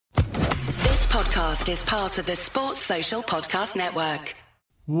podcast is part of the Sports Social Podcast Network.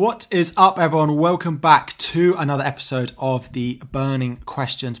 What is up, everyone? Welcome back to another episode of the Burning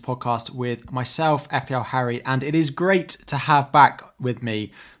Questions podcast with myself, FPL Harry, and it is great to have back with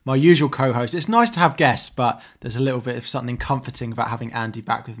me my usual co-host. It's nice to have guests, but there's a little bit of something comforting about having Andy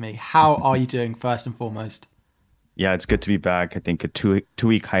back with me. How are you doing, first and foremost? Yeah, it's good to be back. I think a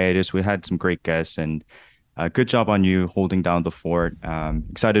two-week hiatus. We had some great guests, and good job on you holding down the fort.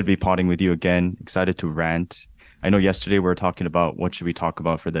 Excited to be potting with you again. Excited to rant. I know yesterday we were talking about what should we talk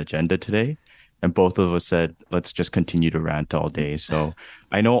about for the agenda today, and both of us said let's just continue to rant all day. So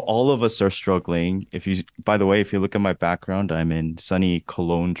I know all of us are struggling. By the way, if you look at my background, I'm in sunny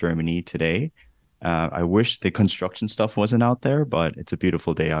Cologne, Germany today. I wish the construction stuff wasn't out there, but it's a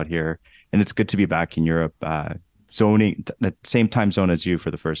beautiful day out here, and it's good to be back in Europe, zoning the same time zone as you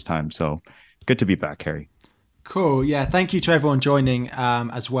for the first time. So good to be back, Harry. Cool. Yeah. Thank you to everyone joining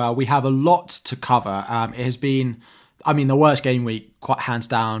as well. We have a lot to cover. It has been, the worst game week, quite hands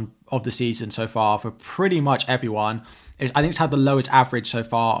down, of the season so far for pretty much everyone. I think it's had the lowest average so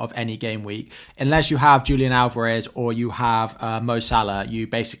far of any game week. Unless you have Julian Alvarez or you have Mo Salah, you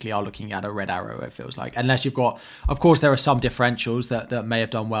basically are looking at a red arrow, it feels like. Unless you've got, of course, there are some differentials that may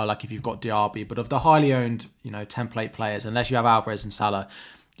have done well, like if you've got Diaby. But of the highly owned, template players, unless you have Alvarez and Salah,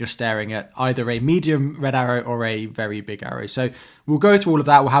 you're staring at either a medium red arrow or a very big arrow. So we'll go through all of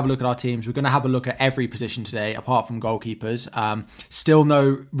that. We'll have a look at our teams. We're going to have a look at every position today, apart from goalkeepers. Still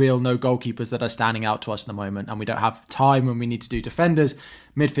no goalkeepers that are standing out to us at the moment. And we don't have time when we need to do defenders,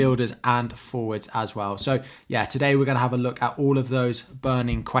 midfielders and forwards as well. So yeah, today we're going to have a look at all of those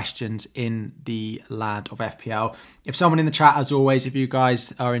burning questions in the land of FPL. If someone in the chat, as always, if you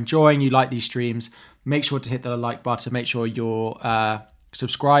guys are enjoying, you like these streams, make sure to hit the like button. Make sure you're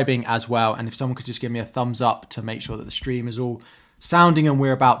subscribing as well, and if someone could just give me a thumbs up to make sure that the stream is all sounding and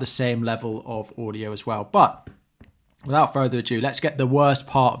we're about the same level of audio as well. But without further ado, let's get the worst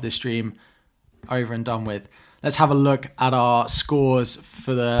part of this stream over and done with. Let's have a look at our scores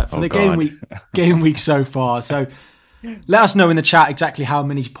for the game week so far. So let us know in the chat exactly how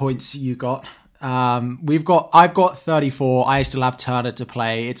many points you got. I've got 34. I still have Turner to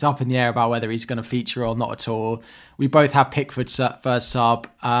play. It's up in the air about whether he's going to feature or not at all. We both have Pickford first sub.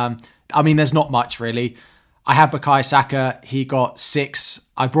 There's not much really. I had Bukayo Saka. He got 6.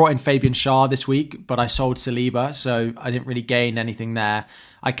 I brought in Fabian Schär this week, but I sold Saliba, so I didn't really gain anything there.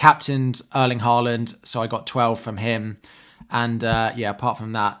 I captained Erling Haaland, so I got 12 from him. And apart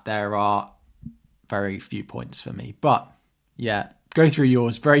from that, there are very few points for me. But yeah, go through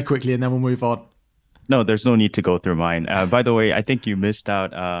yours very quickly and then we'll move on. No, there's no need to go through mine. By the way, I think you missed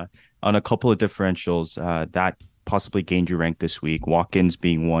out on a couple of differentials that possibly gained you rank this week. Watkins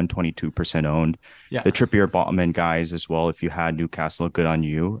being 22% owned. Yeah. The Trippier Botman guys as well. If you had Newcastle, good on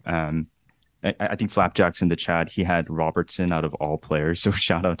you. I think Flapjack's in the chat. He had Robertson out of all players. So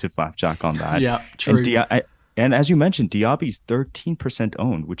shout out to Flapjack on that. Yeah, true. And as you mentioned, Diaby's 13%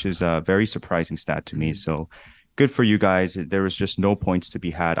 owned, which is a very surprising stat to me. So good for you guys. There was just no points to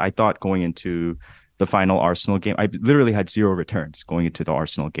be had. I thought going into the final Arsenal game, I literally had 0 returns going into the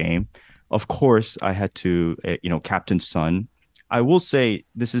Arsenal game. Of course, I had to, captain Son. I will say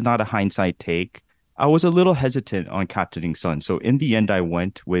this is not a hindsight take. I was a little hesitant on captaining Son. So in the end, I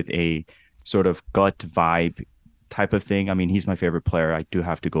went with a sort of gut vibe type of thing. He's my favorite player. I do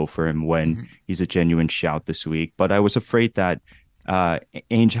have to go for him when he's a genuine shout this week. But I was afraid that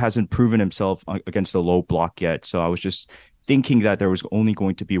Ainge hasn't proven himself against a low block yet. So I was just thinking that there was only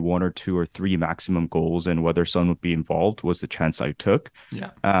going to be 1 or 2 or 3 maximum goals, and whether Son would be involved was the chance I took.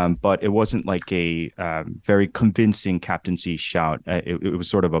 Yeah. But it wasn't like a very convincing captaincy shout. It was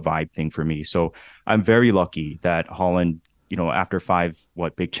sort of a vibe thing for me. So I'm very lucky that Haaland, after 5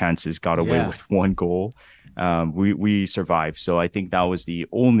 big chances, got away with 1 goal. We survived. So I think that was the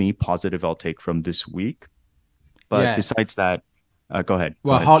only positive I'll take from this week. But besides that, go ahead.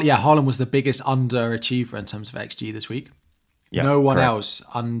 Haaland was the biggest underachiever in terms of XG this week. Yeah, no one else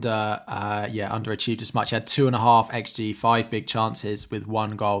underachieved as much. He had 2.5 XG, 5 big chances with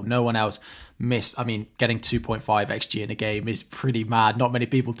 1 goal. No one else missed. Getting 2.5 XG in a game is pretty mad. Not many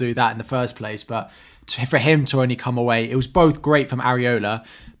people do that in the first place, but for him to only come away, it was both great from Areola,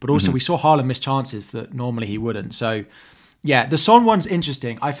 but also we saw Haaland miss chances that normally he wouldn't. So yeah, the Son one's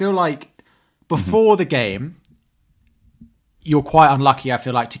interesting. I feel like before the game, you're quite unlucky, I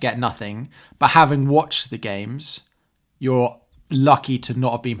feel like, to get nothing. But having watched the games, you're lucky to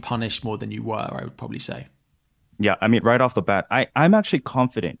not have been punished more than you were, I would probably say. Yeah, right off the bat, I'm actually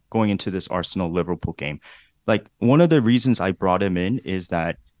confident going into this Arsenal-Liverpool game. Like, one of the reasons I brought him in is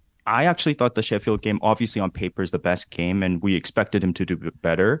that I actually thought the Sheffield game, obviously on paper, is the best game, and we expected him to do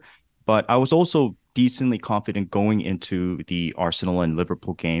better. But I was also decently confident going into the Arsenal and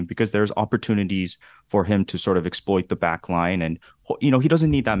Liverpool game because there's opportunities for him to sort of exploit the back line. And, he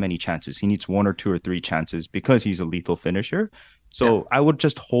doesn't need that many chances. He needs one or two or three chances because he's a lethal finisher. So I would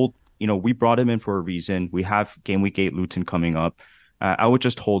just hold, we brought him in for a reason. We have Game Week 8 Luton coming up. I would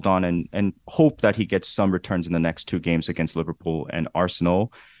just hold on and hope that he gets some returns in the next two games against Liverpool and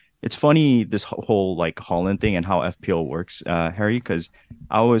Arsenal. It's funny, this whole like Holland thing and how FPL works, Harry, because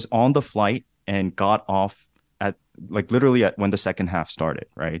I was on the flight and got off at like literally at when the second half started,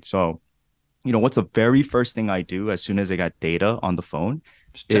 right? So, what's the very first thing I do as soon as I got data on the phone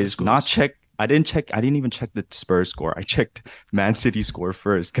is not check. I didn't even check the Spurs score. I checked Man City score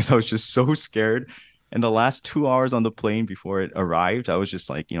first because I was just so scared. And the last 2 hours on the plane before it arrived, I was just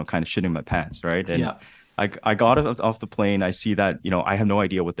like, kind of shitting my pants, right? And I got off the plane. I see that, I have no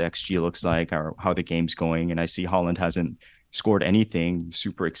idea what the XG looks like or how the game's going. And I see Holland hasn't scored anything.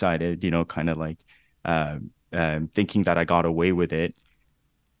 Super excited, kind of like thinking that I got away with it.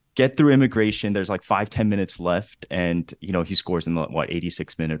 Get through immigration. There's like 5-10 minutes left. And, he scores in the,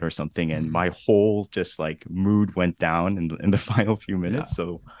 86th minute or something. And my whole just like mood went down in the final few minutes.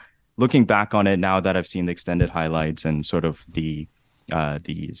 So looking back on it now that I've seen the extended highlights and sort of the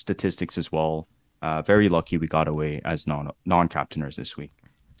statistics as well, very lucky we got away as non-captainers this week.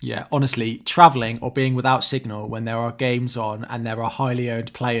 Yeah, honestly, traveling or being without signal when there are games on and there are highly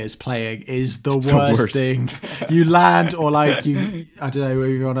owned players playing is the worst thing. You land or like I don't know,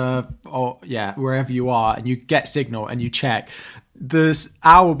 you're wherever you are and you get signal and you check. This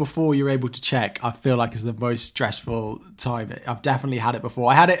hour before you're able to check, I feel like is the most stressful time. I've definitely had it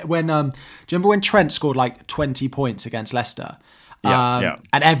before. I had it when, do you remember when Trent scored like 20 points against Leicester? And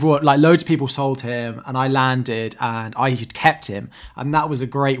everyone, like loads of people sold him and I landed and I had kept him and that was a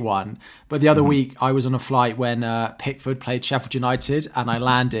great one. But the other week I was on a flight when Pickford played Sheffield United and I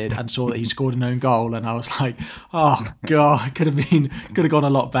landed and saw that he scored an own goal and I was like, oh God, it could have gone a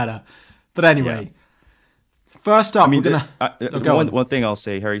lot better. But anyway, first up, we're gonna one thing I'll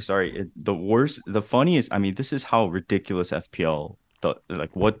say, Harry, sorry, the funniest, this is how ridiculous FPL,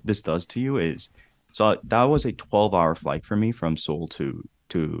 like what this does to you is, so that was a 12-hour flight for me from Seoul to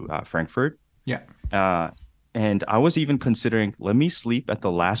Frankfurt. Yeah. And I was even considering, let me sleep at the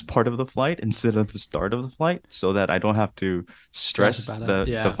last part of the flight instead of the start of the flight so that I don't have to stress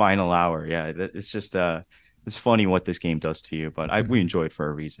the final hour. Yeah, it's just it's funny what this game does to you, but we enjoy it for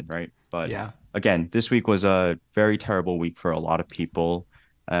a reason, right? But again, this week was a very terrible week for a lot of people.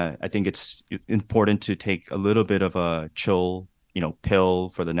 I think it's important to take a little bit of a chill pill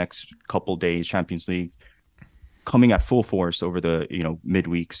for the next couple days. Champions League coming at full force over the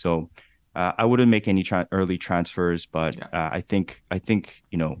midweek, so I wouldn't make any early transfers, but I think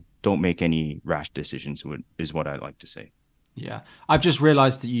don't make any rash decisions is what I'd like to say. Yeah, I've just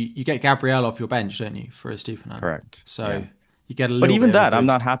realized that you get Gabriel off your bench, don't you, for Estupinian? Correct. So you get a little. But even bit that, of a I'm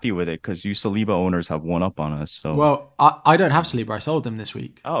boost. not happy with it because you Saliba owners have one up on us. So well, I don't have Saliba. I sold them this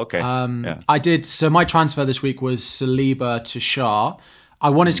week. Oh, okay. I did. So my transfer this week was Saliba to Shah. I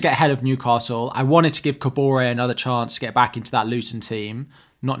wanted to get ahead of Newcastle. I wanted to give Kabore another chance to get back into that Luton team.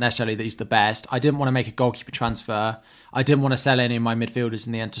 Not necessarily that he's the best. I didn't want to make a goalkeeper transfer. I didn't want to sell any of my midfielders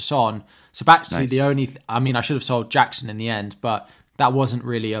in the end to Son. So actually, the only, I should have sold Jackson in the end, but that wasn't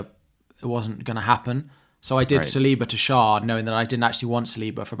really it wasn't going to happen. So I did Saliba to Shah, knowing that I didn't actually want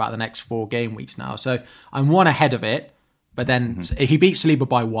Saliba for about the next 4 game weeks now. So I'm one ahead of it, but then he beat Saliba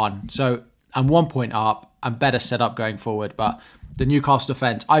by 1. So I'm 1 point up. I'm better set up going forward. But the Newcastle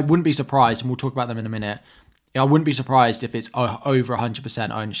defence, I wouldn't be surprised, and we'll talk about them in a minute. I wouldn't be surprised if it's over 100%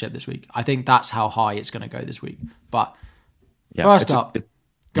 ownership this week. I think that's how high it's going to go this week. But first up,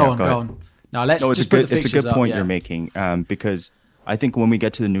 go on. Now let's just put the fixtures up. It's a good point you're making because I think when we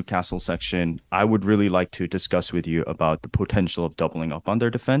get to the Newcastle section, I would really like to discuss with you about the potential of doubling up on their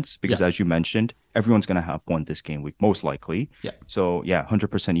defense because as you mentioned, everyone's going to have one this game week, most likely. Yeah. So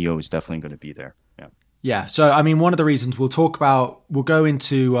 100% EO is definitely going to be there. Yeah. Yeah. So, one of the reasons we'll go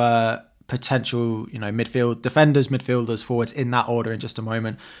into potential, midfielders, forwards in that order in just a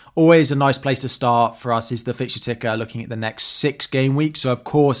moment. Always a nice place to start for us is the fixture ticker, looking at the next 6 game weeks. So, of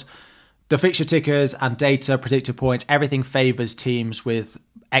course, the fixture tickers and data, predicted points, everything favours teams with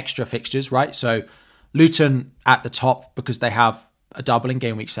extra fixtures, right? So Luton at the top because they have a double in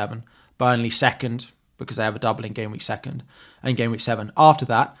game week 7. Burnley second because they have a double in game week 2 and game week 7. After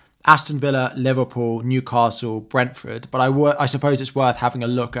that, Aston Villa, Liverpool, Newcastle, Brentford. But I suppose it's worth having a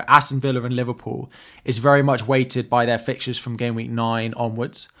look at Aston Villa and Liverpool. Is very much weighted by their fixtures from game week 9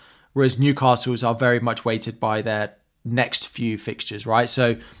 onwards, whereas Newcastle's are very much weighted by their next few fixtures, right?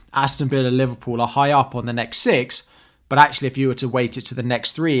 So Aston Villa, Liverpool are high up on the next 6, But actually, if you were to weight it to the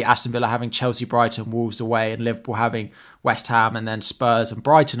next three, Aston Villa having Chelsea, Brighton, Wolves away, and Liverpool having West Ham and then Spurs and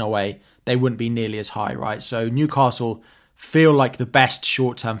Brighton away, they wouldn't be nearly as high, right? So Newcastle feel like the best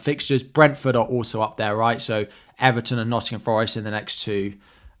short-term fixtures. Brentford are also up there, right? So Everton and Nottingham Forest in the next two.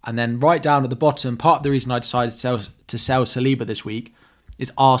 And then right down at the bottom, part of the reason I decided to sell Saliba this week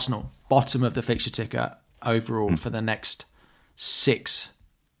is Arsenal, bottom of the fixture ticker overall for the next 6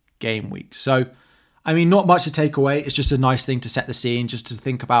 game weeks. So, I mean, not much to take away. It's just a nice thing to set the scene, just to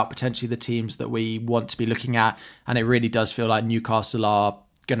think about potentially the teams that we want to be looking at. And it really does feel like Newcastle are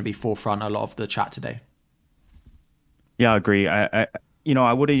going to be forefront a lot of the chat today. Yeah, I agree. I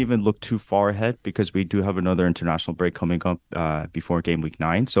wouldn't even look too far ahead because we do have another international break coming up before game week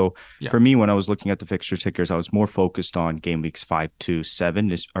 9. So for me, when I was looking at the fixture tickers, I was more focused on game weeks 5 to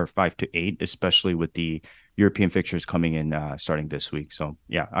 7 or 5 to 8, especially with the European fixtures coming in starting this week. So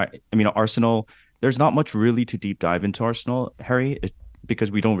yeah, I mean, Arsenal, there's not much really to deep dive into Arsenal, Harry, because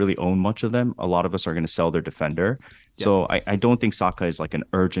we don't really own much of them. A lot of us are going to sell their defender. Yeah. So I don't think Saka is like an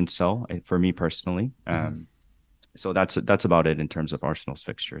urgent sell for me personally. So that's about it in terms of Arsenal's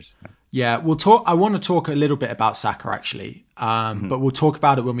fixtures. Yeah, we'll talk. I want to talk a little bit about Saka actually, but we'll talk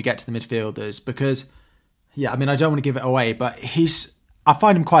about it when we get to the midfielders because, yeah, I mean, I don't want to give it away, but I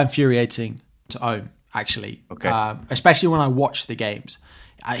find him quite infuriating to own actually, especially when I watch the games.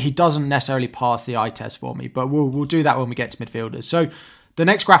 He doesn't necessarily pass the eye test for me, but we'll do that when we get to midfielders. So the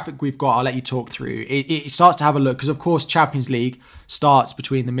next graphic we've got, I'll let you talk through. It starts to have a look because, of course, Champions League starts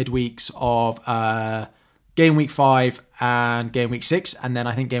between the midweeks of Game week 5 and game week 6, and then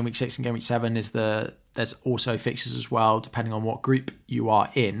I think game week 6 and game week 7 there's also fixtures as well, depending on what group you are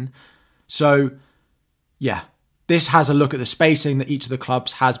in. So, yeah, this has a look at the spacing that each of the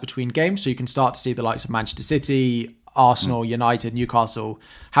clubs has between games, so you can start to see the likes of Manchester City, Arsenal, United, Newcastle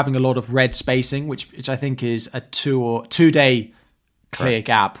having a lot of red spacing, which I think is a 2-day clear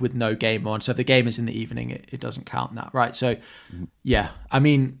gap with no game on. So if the game is in the evening, it doesn't count that, right? So, yeah, I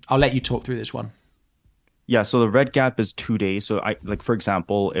mean, I'll let you talk through this one. Yeah, so the red gap is 2 days. So for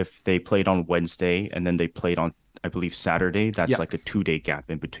example, if they played on Wednesday and then they played on, I believe, Saturday, that's like a 2-day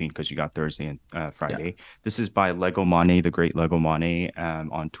gap in between because you got Thursday and Friday. Yeah. This is by Lego Mane, the great Lego Mane,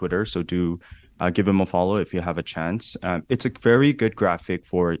 on Twitter. So do give him a follow if you have a chance. It's a very good graphic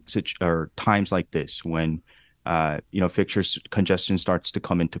for times like this when fixtures congestion starts to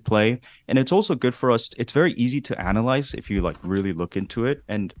come into play. And it's also good for us. It's very easy to analyze if you really look into it.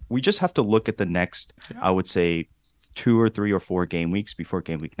 And we just have to look at the next, I would say, 2 or 3 or 4 game weeks before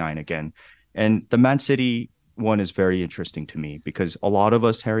game week 9 again. And the Man City one is very interesting to me because a lot of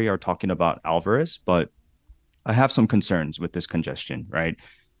us, Harry, are talking about Alvarez, but I have some concerns with this congestion, right?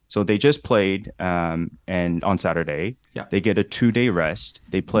 So they just played and on Saturday, they get a 2-day rest.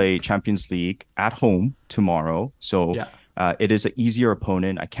 They play Champions League at home tomorrow. So it is an easier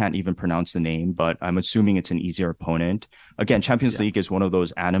opponent. I can't even pronounce the name, but I'm assuming it's an easier opponent. Again, Champions League is one of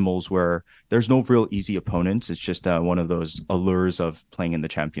those animals where there's no real easy opponents. It's just one of those allures of playing in the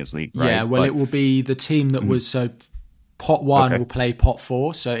Champions League, right? Yeah, well, it will be the team that was pot 1 will play pot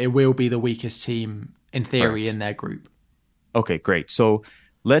 4. So it will be the weakest team in theory in their group. Okay, great. So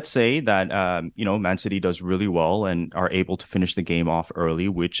let's say that, Man City does really well and are able to finish the game off early,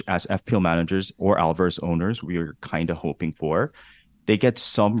 which as FPL managers or Alvarez owners, we are kind of hoping for. They get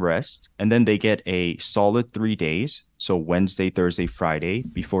some rest and then they get a solid 3 days. So Wednesday, Thursday, Friday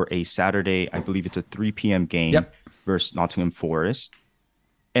before a Saturday, I believe it's a 3 p.m. game versus Nottingham Forest.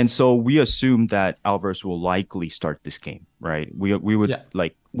 And so we assume that Alvarez will likely start this game, right? We would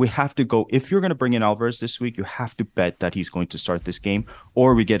we have to go, if you're going to bring in Alvarez this week, you have to bet that he's going to start this game,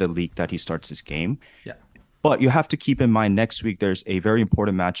 or we get a leak that he starts this game. Yeah. But you have to keep in mind next week, there's a very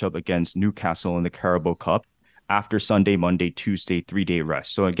important matchup against Newcastle in the Carabao Cup after Sunday, Monday, Tuesday, 3-day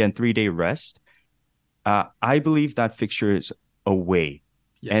rest. So again, 3-day rest. I believe that fixture is away.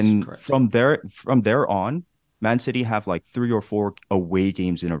 Yes, and correct. From there on, Man City have 3 or 4 away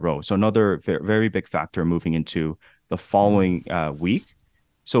games in a row. So another very big factor moving into the following week.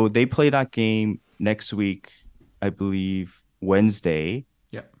 So they play that game next week, I believe, Wednesday.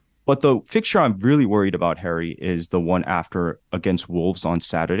 Yeah. But the fixture I'm really worried about, Harry, is the one after against Wolves on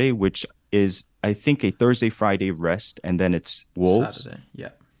Saturday, which is, I think, a Thursday, Friday rest, and then it's Wolves. Saturday, yeah.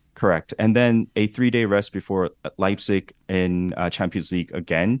 Correct. And then a 3-day rest before Leipzig in Champions League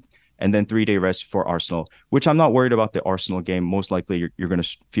again. And then 3-day rest for Arsenal, which I'm not worried about the Arsenal game. Most likely you're going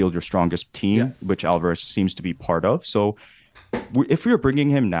to field your strongest team, which Alvarez seems to be part of. So if we were bringing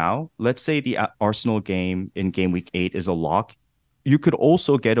him now, let's say the Arsenal game in game week 8 is a lock. you could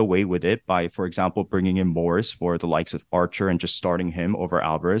also get away with it by, for example, bringing in Morris for the likes of Archer and just starting him over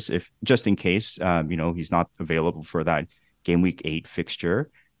Alvarez, if just in case, he's not available for that game week 8 fixture.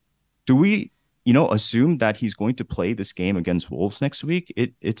 Do we, assume that he's going to play this game against Wolves next week?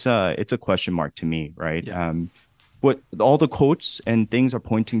 It's a question mark to me, right? Yeah. What all the quotes and things are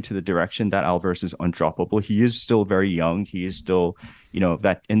pointing to the direction that Alvarez is undroppable. He is still very young. He is still,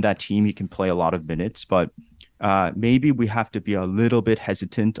 that in that team he can play a lot of minutes, but maybe we have to be a little bit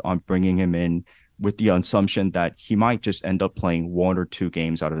hesitant on bringing him in with the assumption that he might just end up playing 1 or 2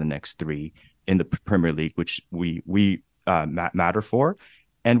 games out of the next 3 in the Premier League, which we matter for.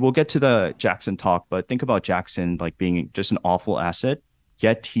 And we'll get to the Jackson talk, but think about Jackson like being just an awful asset,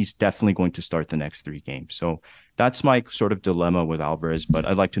 yet he's definitely going to start the next 3 games. So that's my sort of dilemma with Alvarez, but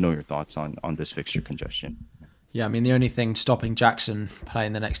I'd like to know your thoughts on this fixture congestion. Yeah, I mean, the only thing stopping Jackson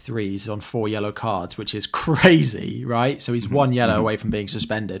playing the next 3 is on 4 yellow cards, which is crazy, right? So he's 1 yellow away from being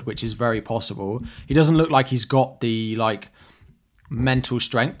suspended, which is very possible. He doesn't look like he's got the mental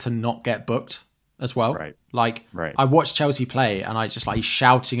strength to not get booked as well. Right. I watched Chelsea play and he's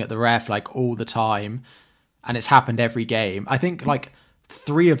shouting at the ref all the time, and it's happened every game. I think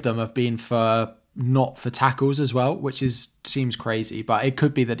 3 of them have been not for tackles as well, which seems crazy, but it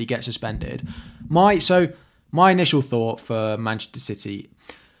could be that he gets suspended. My initial thought for Manchester City,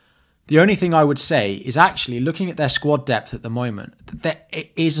 the only thing I would say is actually looking at their squad depth at the moment, that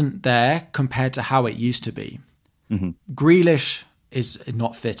it isn't there compared to how it used to be. Mm-hmm. Grealish is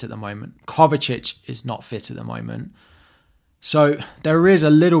not fit at the moment. Kovacic is not fit at the moment. So there is a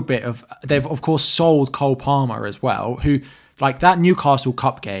little bit of... They've, of course, sold Cole Palmer as well, who, that Newcastle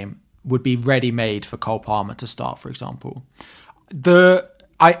Cup game would be ready-made for Cole Palmer to start, for example.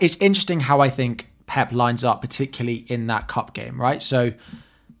 It's interesting how I think Pep lines up, particularly in that cup game, right? So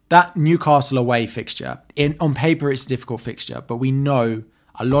that Newcastle away fixture, on paper it's a difficult fixture, but we know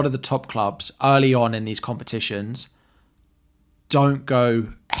a lot of the top clubs early on in these competitions don't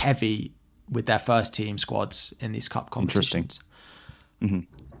go heavy with their first team squads in these cup competitions. Interesting.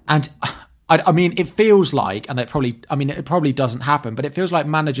 Mm-hmm. And I mean, it feels like, and it probably doesn't happen, but it feels like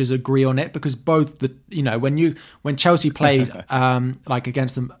managers agree on it, because both when Chelsea played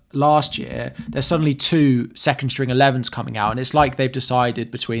against them last year, there's suddenly 2 second string 11s coming out, and it's like they've decided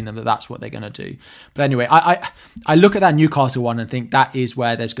between them that that's what they're going to do. But anyway, I look at that Newcastle one and think that is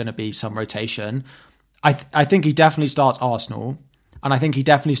where there's going to be some rotation. I think he definitely starts Arsenal, and I think he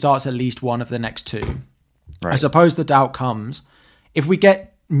definitely starts at least one of the next 2. Right. I suppose the doubt comes if we get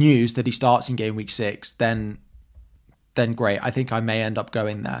news that he starts in game week 6, then great. I think I may end up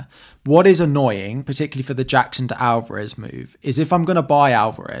going there. What is annoying, particularly for the Jackson to Alvarez move, is if I'm going to buy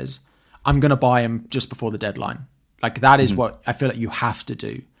Alvarez, I'm going to buy him just before the deadline. That is what I feel like you have to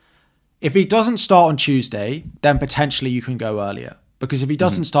do. If he doesn't start on Tuesday, then potentially you can go earlier. Because if he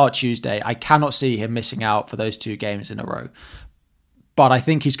doesn't start Tuesday, I cannot see him missing out for those 2 games in a row. But I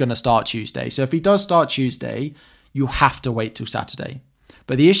think he's going to start Tuesday. So if he does start Tuesday, you have to wait till Saturday.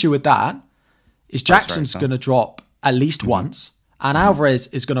 But the issue with that is Jackson's going to drop at least once, and Alvarez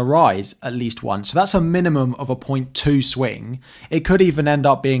is going to rise at least once. So that's a minimum of a 0.2 swing. It could even end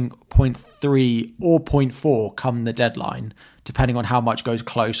up being 0.3 or 0.4 come the deadline, depending on how much goes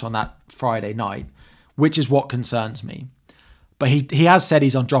close on that Friday night, which is what concerns me. But he has said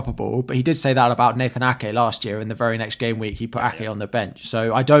he's undroppable, but he did say that about Nathan Ake last year. In the very next game week, he put Ake on the bench.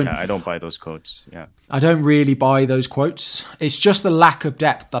 So I don't buy those quotes. Yeah, I don't really buy those quotes. It's just the lack of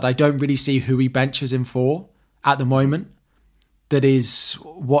depth that I don't really see who he benches him for at the moment. That is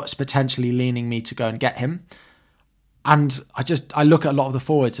what's potentially leaning me to go and get him. And I look at a lot of the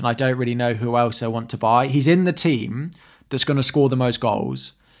forwards and I don't really know who else I want to buy. He's in the team that's going to score the most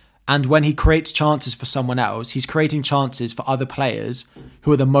goals. And when he creates chances for someone else, he's creating chances for other players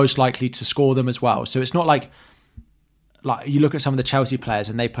who are the most likely to score them as well. So it's not like you look at some of the Chelsea players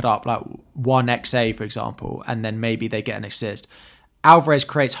and they put up 1 XA, for example, and then maybe they get an assist. Alvarez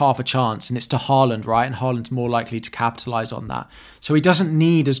creates half a chance and it's to Haaland, right? And Haaland's more likely to capitalise on that. So he doesn't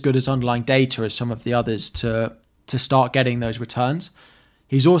need as good as underlying data as some of the others to start getting those returns.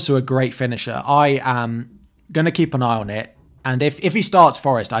 He's also a great finisher. I am going to keep an eye on it. And if he starts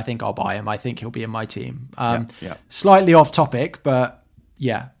Forest, I think I'll buy him. I think he'll be in my team. Slightly off topic, but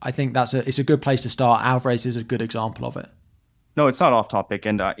yeah, I think it's a good place to start. Alvarez is a good example of it. No, it's not off topic.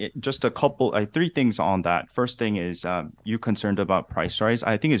 And just a couple, 3 things on that. First thing is you concerned about price rise.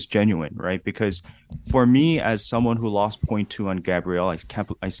 I think it's genuine, right? Because for me, as someone who lost 0.2 on Gabriel, I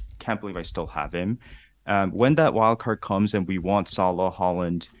can't believe I still have him. When that wild card comes and we want Salah,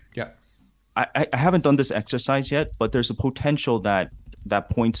 Haaland, I haven't done this exercise yet, but there's a potential that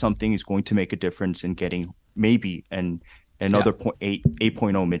point something is going to make a difference in getting maybe an another 8.0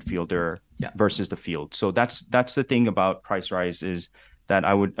 midfielder versus the field. So that's the thing about price rise is that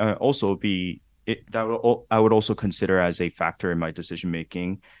I would I would also consider as a factor in my decision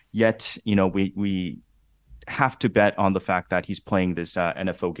making. Yet, we have to bet on the fact that he's playing this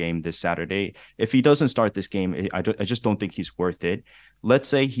NFL game this Saturday. If he doesn't start this game, I just don't think he's worth it. Let's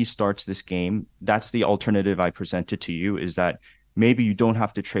say he starts this game. That's the alternative I presented to you, is that maybe you don't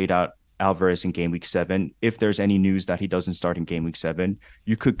have to trade out Alvarez in game week 7. If there's any news that he doesn't start in game week 7,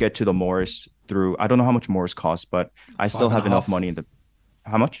 you could get to the Morris through, I don't know how much Morris costs, but I still have enough money in the,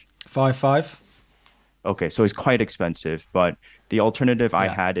 how much? 5.5. Okay, so it's quite expensive, but the alternative I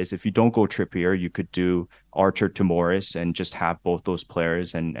had is if you don't go Trippier, you could do Archer to Morris and just have both those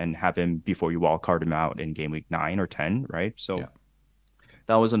players and have him before you wildcard him out in game week 9 or 10, right? So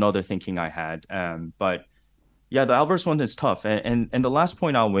that was another thinking I had. But yeah, the Alvarez one is tough. And the last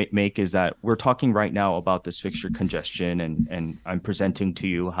point I'll make is that we're talking right now about this fixture congestion, and I'm presenting to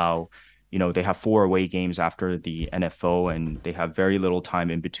you how they have 4 away games after the NFO and they have very little time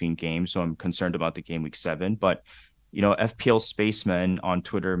in between games. So I'm concerned about the game week 7. But, FPL Spaceman on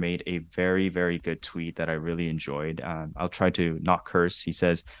Twitter made a very, very good tweet that I really enjoyed. I'll try to not curse. He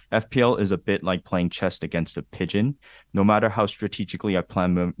says, FPL is a bit like playing chess against a pigeon. No matter how strategically I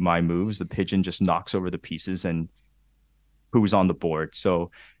plan my moves, the pigeon just knocks over the pieces and who's on the board.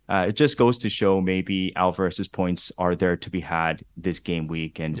 So it just goes to show maybe Alvarez's points are there to be had this game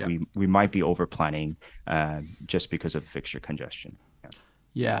week, and we might be over planning just because of fixture congestion.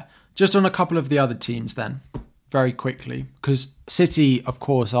 Yeah, just on a couple of the other teams then, very quickly, because City, of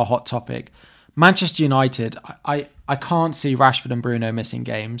course, are a hot topic. Manchester United, I can't see Rashford and Bruno missing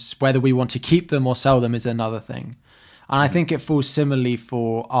games. Whether we want to keep them or sell them is another thing. And I think it falls similarly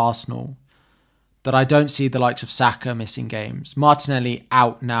for Arsenal, that I don't see the likes of Saka missing games. Martinelli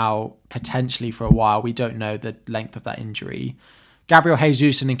out now, potentially for a while. We don't know the length of that injury. Gabriel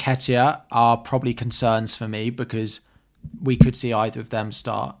Jesus and Nketiah are probably concerns for me because we could see either of them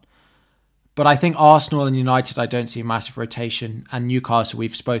start. But I think Arsenal and United, I don't see a massive rotation. And Newcastle,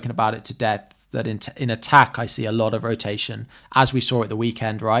 we've spoken about it to death, that in attack, I see a lot of rotation, as we saw at the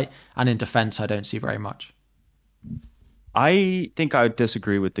weekend, right? And in defence, I don't see very much. I think I would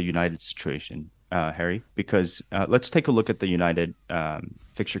disagree with the United situation, Harry, because let's take a look at the United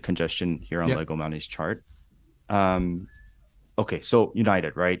fixture congestion here on Lego Money's chart. Okay, so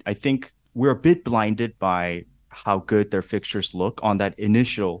United, right? I think we're a bit blinded by how good their fixtures look on that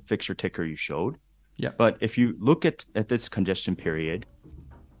initial fixture ticker you showed. Yeah. But if you look at this congestion period,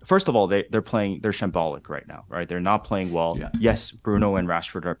 first of all, they're shambolic right now, right? They're not playing well. Yeah. Yes, Bruno and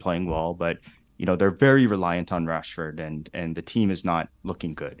Rashford are playing well, but they're very reliant on Rashford, and the team is not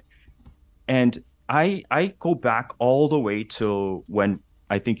looking good. And I go back all the way to when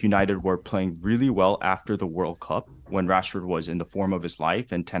I think United were playing really well after the World Cup, when Rashford was in the form of his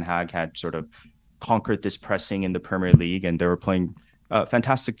life and Ten Hag had sort of conquered this pressing in the Premier League, and they were playing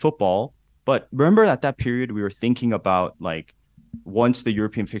fantastic football. But remember, at that period, we were thinking about, like, once the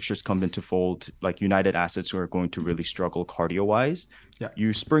European fixtures come into fold, like, United assets are going to really struggle cardio-wise. Yeah.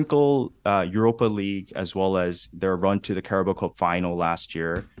 You sprinkle Europa League as well as their run to the Carabao Cup final last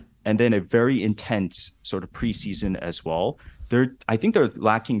year, and then a very intense sort of preseason as well. I think they're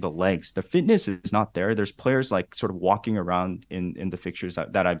lacking the legs. The fitness is not there. There's players like sort of walking around in the fixtures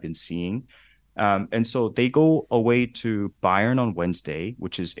that I've been seeing. And so they go away to Bayern on Wednesday,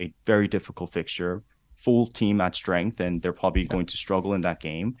 which is a very difficult fixture, full team at strength, and they're probably going to struggle in that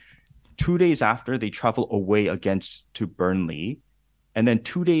game. 2 days after, they travel away to Burnley. And then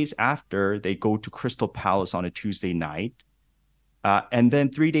 2 days after, they go to Crystal Palace on a Tuesday night. And then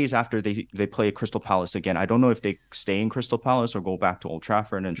 3 days after, they play Crystal Palace again. I don't know if they stay in Crystal Palace or go back to Old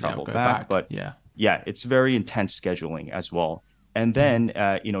Trafford and travel back. But yeah, it's very intense scheduling as well. And then,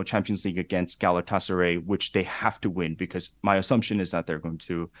 Champions League against Galatasaray, which they have to win, because my assumption is that they're going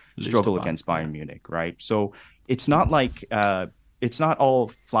to struggle against Bayern Munich, right? So it's not like it's not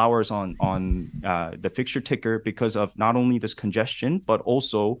all flowers on the fixture ticker because of not only this congestion, but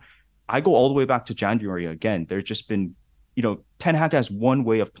also I go all the way back to January again. There's just been, Ten Hag has one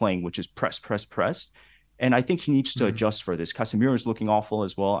way of playing, which is press. And I think he needs to adjust for this. Casemiro is looking awful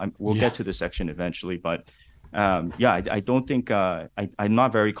as well. We'll get to this section eventually, but I don't think I'm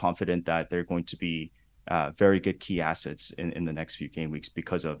not very confident that they're going to be very good key assets in the next few game weeks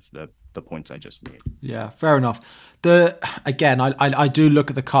because of the points I just made. Yeah, fair enough. I do look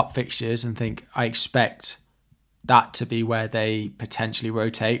at the cup fixtures and think I expect that to be where they potentially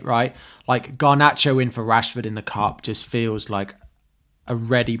rotate, right? Like Garnacho in for Rashford in the cup just feels like a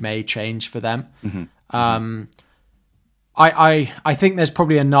ready-made change for them. Mm-hmm. I think there's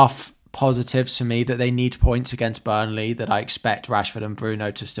probably enough positives for me that they need points against Burnley, that I expect Rashford and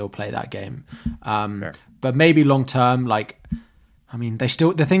Bruno to still play that game. But maybe long term,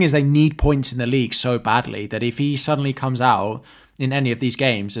 the thing is they need points in the league so badly that if he suddenly comes out in any of these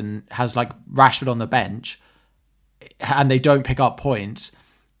games and has like Rashford on the bench and they don't pick up points,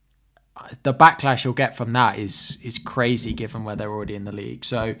 the backlash you'll get from that is crazy given where they're already in the league.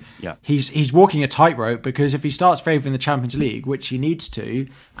 So he's walking a tightrope, because if he starts favouring the Champions League, which he needs to,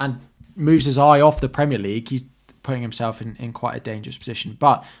 and moves his eye off the Premier League, he's putting himself in quite a dangerous position.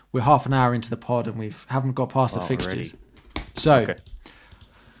 But we're half an hour into the pod and we haven't got past the fixtures. So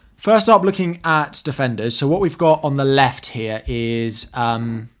first up, looking at defenders. So what we've got on the left here is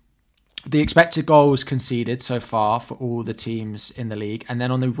the expected goals conceded so far for all the teams in the league. And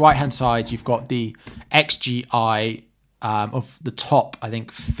then on the right-hand side, you've got the XGI of the top, I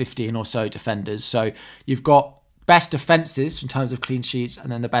think, 15 or so defenders. So you've got best defences in terms of clean sheets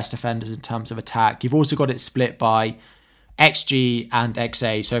and then the best defenders in terms of attack. You've also got it split by XG and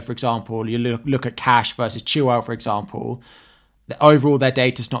XA. So, for example, you look at Cash versus Chilwell, for example. Overall, their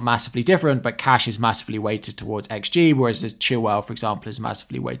data is not massively different, but Cash is massively weighted towards XG, whereas Chilwell, for example, is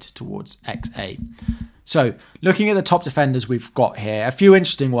massively weighted towards XA. So looking at the top defenders we've got here, a few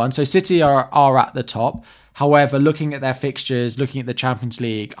interesting ones. So City are at the top. However, looking at their fixtures, looking at the Champions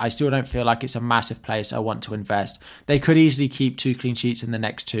League, I still don't feel like it's a massive place I want to invest. They could easily keep 2 clean sheets in the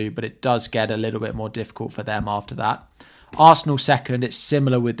next 2, but it does get a little bit more difficult for them after that. Arsenal second, it's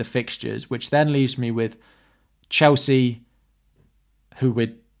similar with the fixtures, which then leaves me with Chelsea, who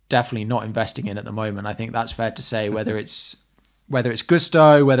we're definitely not investing in at the moment. I think that's fair to say, whether it's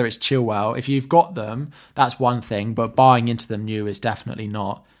Gusto, whether it's Chilwell. If you've got them, that's one thing, but buying into them new is definitely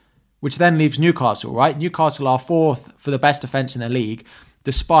not. Which then leaves Newcastle, right? Newcastle are 4th for the best defence in the league,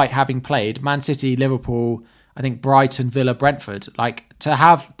 despite having played Man City, Liverpool, I think Brighton, Villa, Brentford. Like, to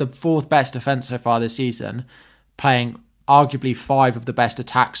have the 4th best defence so far this season, playing arguably 5 of the best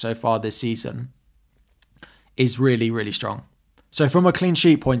attacks so far this season, is really, really strong. So from a clean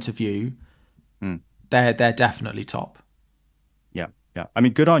sheet point of view, they're definitely top. Yeah. I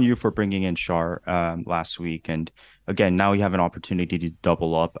mean, good on you for bringing in Shar last week. And again, now you have an opportunity to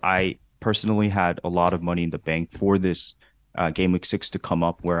double up. I personally had a lot of money in the bank for this game week 6 to come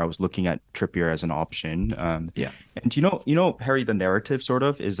up, where I was looking at Trippier as an option. And you know, Harry, the narrative sort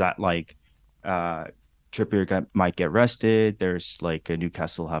of is that like Trippier might get rested. There's like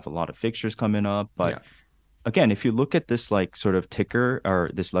Newcastle have a lot of fixtures coming up, but again, if you look at this like sort of ticker or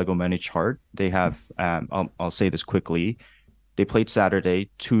this Lego Money chart, they have I'll say this quickly. They played Saturday,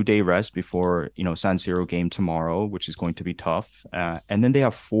 2-day rest before, San Siro game tomorrow, which is going to be tough. And then they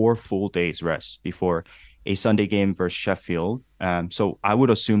have 4 full days rest before a Sunday game versus Sheffield. So I would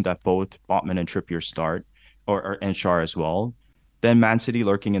assume that both Botman and Trippier start, and Shar as well. Then Man City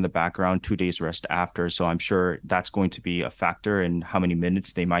lurking in the background, 2 days rest after. So I'm sure that's going to be a factor in how many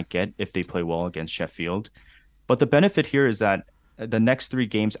minutes they might get if they play well against Sheffield. But the benefit here is that the next 3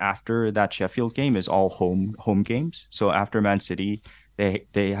 games after that Sheffield game is all home games. So after Man City,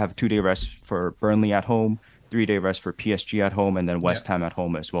 they have 2-day rest for Burnley at home, 3-day rest for PSG at home, and then West Ham at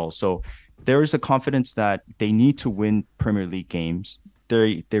home as well. So there is a confidence that they need to win Premier League games.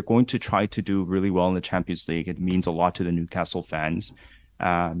 They're going to try to do really well in the Champions League. It means a lot to the Newcastle fans.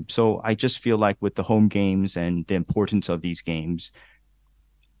 So I just feel like with the home games and the importance of these games,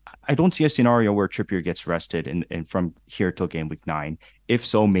 I don't see a scenario where Trippier gets rested and from here till game week 9. If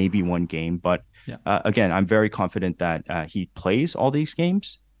so, maybe one game. But again, I'm very confident that he plays all these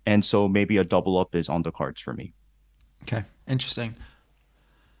games. And so maybe a double up is on the cards for me. Okay, interesting.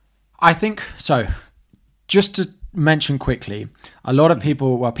 I think, so just to mention quickly, a lot of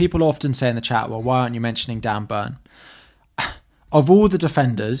people often say in the chat, well, why aren't you mentioning Dan Burn? Of all the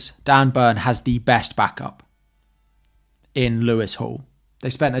defenders, Dan Burn has the best backup in Lewis Hall. They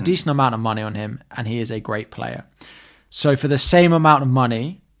spent a decent amount of money on him, and he is a great player. So for the same amount of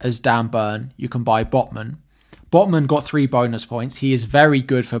money as Dan Burn, you can buy Botman. Botman got 3 bonus points. He is very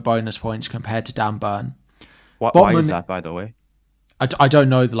good for bonus points compared to Dan Burn. Why is that, by the way? I don't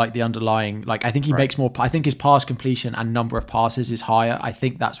know the underlying. I think he makes more. I think his pass completion and number of passes is higher. I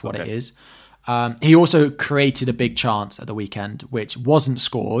think that's what it is. He also created a big chance at the weekend, which wasn't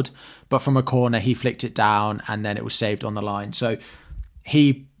scored, but from a corner he flicked it down and then it was saved on the line. So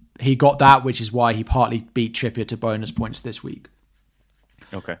he got that, which is why he partly beat Trippier to bonus points this week.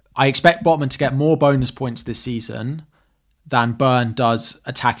 Okay. I expect Botman to get more bonus points this season than Burn does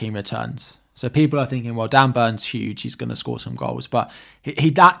attacking returns. So people are thinking, well, Dan Burn's huge, he's going to score some goals, but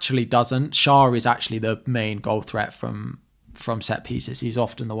he actually doesn't. Shah is actually the main goal threat from set pieces. He's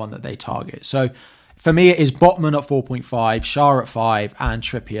often the one that they target. So For me, it is Botman at 4.5, Shah at 5, and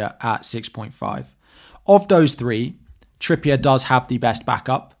Trippier at 6.5. Of those three, Trippier does have the best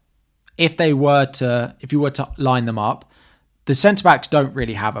backup. If you were to line them up, the centre-backs don't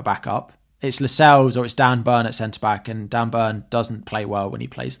really have a backup. It's Lascelles or it's Dan Burn at centre-back, and Dan Burn doesn't play well when he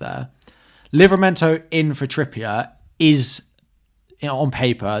plays there. Livramento in for Trippier is, on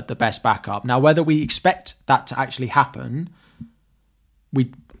paper, the best backup. Now, whether we expect that to actually happen,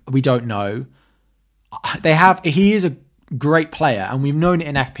 we don't know. He is a great player, and we've known it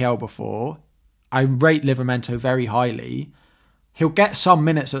in FPL before. I rate Livramento very highly. He'll get some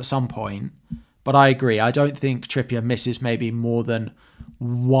minutes at some point, but I agree. I don't think Trippier misses maybe more than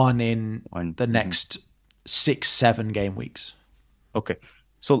one in the next 6-7 game weeks. Okay.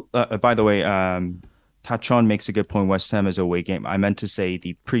 So, by the way, Tachon makes a good point. West Ham is a away game. I meant to say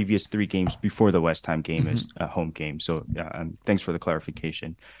the previous 3 games before the West Ham game is a home game. So, thanks for the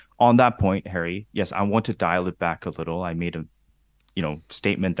clarification. On that point, Harry, yes, I want to dial it back a little. I made a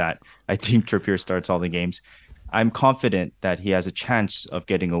statement that I think Trippier starts all the games. I'm confident that he has a chance of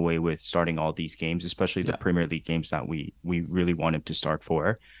getting away with starting all these games, especially the Premier League games that we really want him to start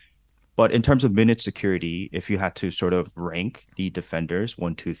for. But in terms of minute security, if you had to sort of rank the defenders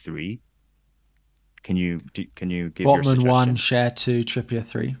 1, 2, 3, can you give your suggestion? Botman 1, Share 2, Trippier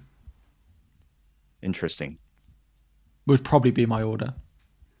 3. Interesting. Would probably be my order.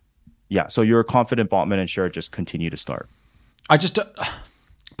 Yeah, so you're confident Botman and Share just continue to start. I just,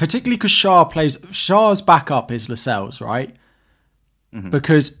 particularly because Shah's backup is Lascelles, right?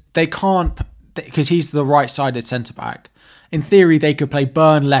 Because they can't, because he's the right-sided centre-back. In theory, they could play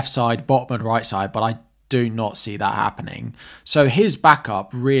Burn left side, Botman right side, but I do not see that happening. So his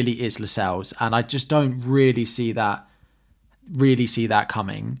backup really is Lascelles, and I just don't really see that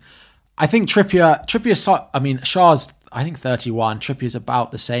coming. I think Trippier, I mean, Shah's, I think 31. Trippier's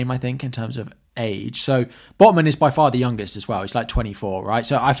about the same, I think, in terms of age. So Botman is by far the youngest as well. He's like 24, right?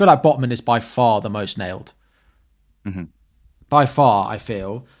 So I feel like Botman is by far the most nailed. By far, I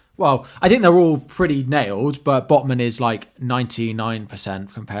feel. Well, I think they're all pretty nailed, but Botman is like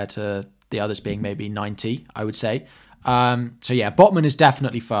 99% compared to the others being maybe 90, I would say. So yeah, Botman is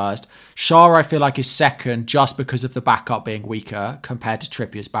definitely first. Shah, I feel like, is second just because of the backup being weaker compared to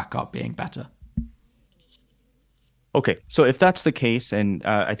Trippier's backup being better. Okay, so if that's the case, and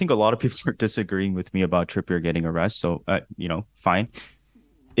I think a lot of people are disagreeing with me about Trippier getting a rest, so fine.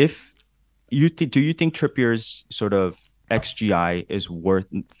 If do you think Trippier's sort of XGI is worth?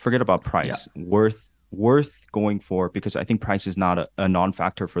 Forget about price. Yeah. Worth going for, because I think price is not a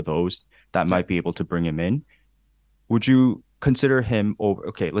non-factor for those that might be able to bring him in. Would you consider him over?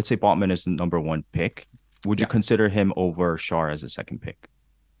 Okay, let's say Botman is the number 1 pick. Would you consider him over Shah as a second pick?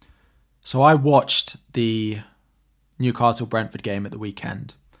 So I watched the Newcastle-Brentford game at the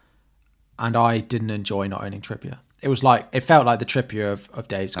weekend, and I didn't enjoy not owning Trippier. It felt like the Trippier of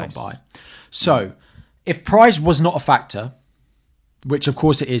days gone by. So if price was not a factor, which of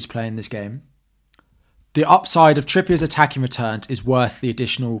course it is playing this game, the upside of Trippier's attacking returns is worth the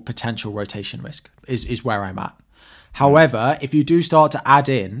additional potential rotation risk, is where I'm at. However, if you do start to add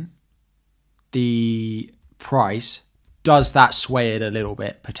in the price, does that sway it a little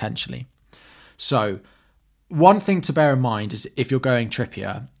bit potentially? So one thing to bear in mind is if you're going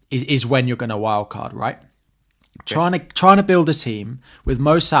Trippier is when you're going to wildcard, right? Okay. Trying to build a team with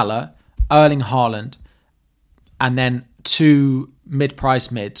Mo Salah, Erling Haaland, and then 2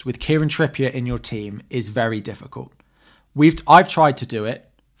 mid-price mids with Kieran Trippier in your team is very difficult. I've tried to do it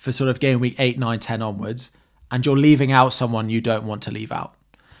for sort of game week 8, 9, 10 onwards, and you're leaving out someone you don't want to leave out.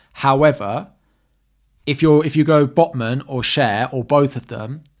 However, if you go Botman or Share or both of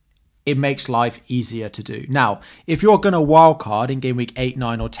them, it makes life easier to do. Now, if you're going to wildcard in game week 8,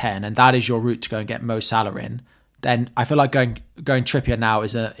 9, or 10, and that is your route to go and get Mo Salah in, then I feel like going Trippier now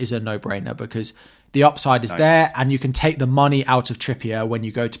is a no-brainer, because the upside is there, and you can take the money out of Trippier when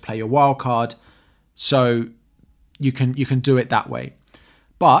you go to play your wildcard, so you can do it that way.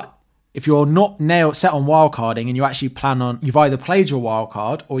 But if you're not set on wildcarding and you actually you've either played your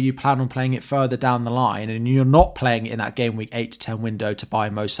wildcard or you plan on playing it further down the line, and you're not playing it in that game week 8 to 10 window to buy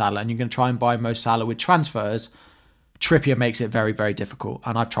Mo Salah, and you're going to try and buy Mo Salah with transfers, Trippier makes it very, very difficult,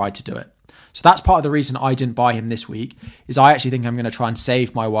 and I've tried to do it. So that's part of the reason I didn't buy him this week, is I actually think I'm going to try and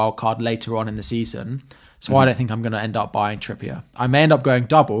save my wildcard later on in the season. So I don't think I'm going to end up buying Trippier. I may end up going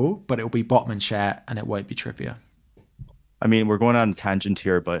double, but it'll be Botman, Share, and it won't be Trippier. I mean, we're going on a tangent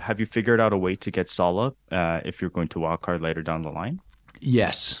here, but have you figured out a way to get Salah if you're going to wildcard later down the line?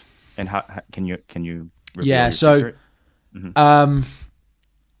 Yes. And how can you? Yeah. So,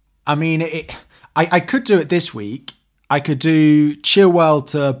 I mean, I could do it this week. I could do Chilwell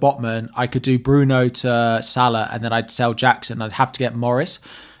to Botman. I could do Bruno to Salah, and then I'd sell Jackson. I'd have to get Morris.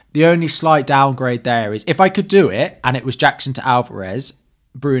 The only slight downgrade there is if I could do it and it was Jackson to Alvarez,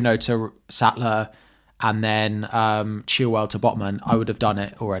 Bruno to Salah, and then Chilwell to Botman, I would have done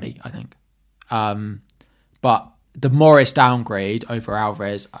it already, I think. But the Morris downgrade over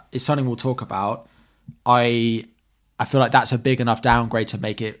Alvarez is something we'll talk about. I feel like that's a big enough downgrade to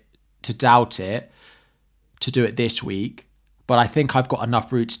make it, to doubt it, to do it this week. But I think I've got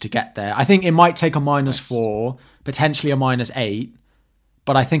enough routes to get there. I think it might take a -4, potentially a -8.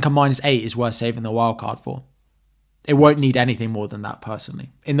 But I think a -8 is worth saving the wildcard for. It won't need anything more than that, personally.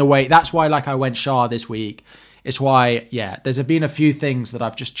 In the way, that's why I went Shah this week. It's why, there's been a few things that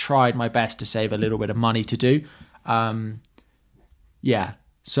I've just tried my best to save a little bit of money to do.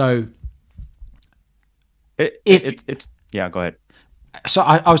 So go ahead. So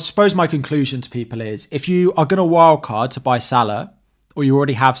I suppose my conclusion to people is, if you are going to wildcard to buy Salah, or you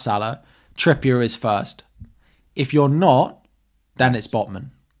already have Salah, Trippier is first. If you're not, then it's Botman.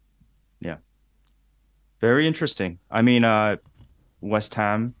 Yeah. Very interesting. I mean, West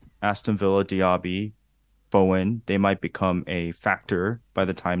Ham, Aston Villa, Diaby, Bowen, they might become a factor by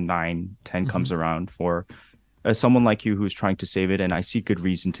the time 9-10 comes around for someone like you who's trying to save it. And I see good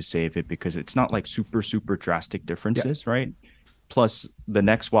reason to save it because it's not like super, super drastic differences, right? Plus, the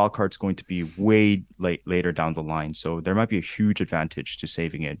next wild card is going to be way later down the line. So there might be a huge advantage to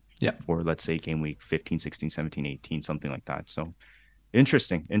saving it for, let's say, game week 15, 16, 17, 18, something like that. So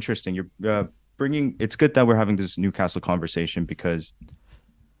interesting. You're bringing, it's good that we're having this Newcastle conversation because,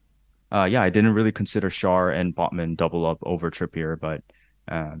 I didn't really consider Schär and Botman double up over Trippier, but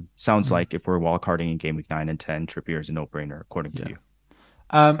sounds like if we're wildcarding in game week 9 and 10, Trippier is a no-brainer, according to you.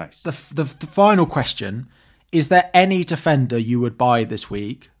 Nice. The final question: is there any defender you would buy this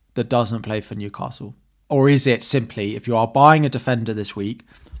week that doesn't play for Newcastle? Or is it simply, if you are buying a defender this week,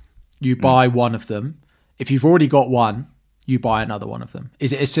 you buy one of them. If you've already got one, you buy another one of them.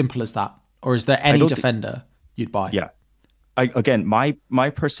 Is it as simple as that? Or is there any defender you'd buy? Yeah. My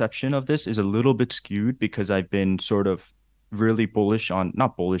perception of this is a little bit skewed because I've been sort of really bullish on,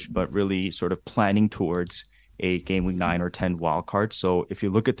 not bullish, but really sort of planning towards a game week 9 or 10 wild card. So if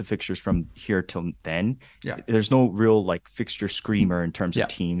you look at the fixtures from here till then, there's no real like fixture screamer in terms of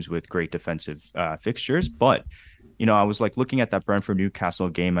teams with great defensive fixtures. But, I was like looking at that Brentford Newcastle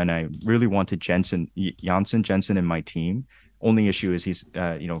game and I really wanted Jensen in my team. Only issue is he's,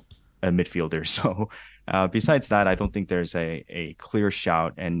 a midfielder. So besides that, I don't think there's a clear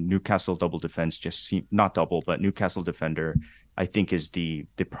shout, and Newcastle double defense not double, but Newcastle defender, I think, is the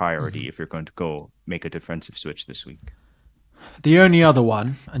priority if you're going to go make a defensive switch this week. The only other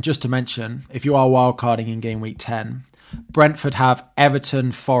one, and just to mention, if you are wildcarding in game week 10, Brentford have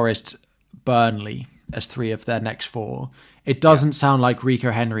Everton, Forest, Burnley as 3 of their next 4. It doesn't sound like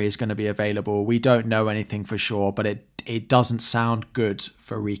Rico Henry is going to be available. We don't know anything for sure, but it doesn't sound good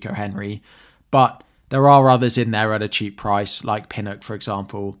for Rico Henry. But there are others in there at a cheap price, like Pinnock, for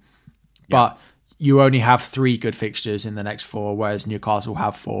example. But you only have 3 good fixtures in the next 4, whereas Newcastle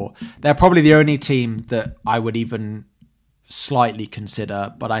have 4. They're probably the only team that I would even slightly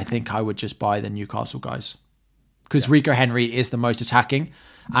consider, but I think I would just buy the Newcastle guys. Because Rico Henry is the most attacking,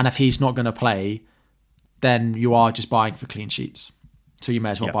 and if he's not going to play, then you are just buying for clean sheets. So you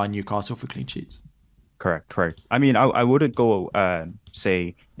may as well buy Newcastle for clean sheets. Correct. I mean, I wouldn't go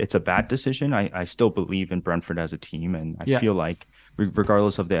say it's a bad decision. I still believe in Brentford as a team, and I feel like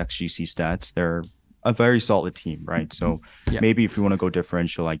regardless of the XGC stats, they're a very solid team, right? So maybe if you want to go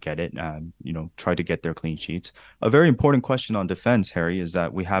differential, I get it. Try to get their clean sheets. A very important question on defense, Harry, is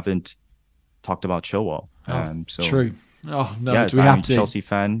that we haven't talked about Chilwell. True. Oh no, do we have to? Chelsea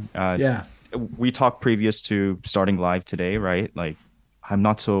fan. We talked previous to starting live today, right? Like, I'm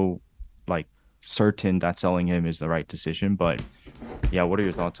not so certain that selling him is the right decision, but what are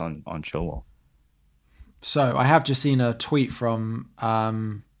your thoughts on Chilwell? So I have just seen a tweet from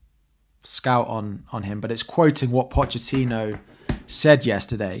Scout on him, but it's quoting what Pochettino said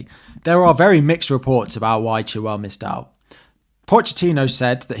yesterday. There are very mixed reports about why Chilwell missed out. Pochettino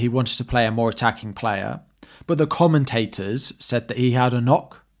said that he wanted to play a more attacking player, but the commentators said that he had a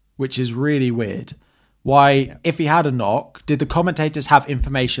knock, which is really weird. Why, if he had a knock, did the commentators have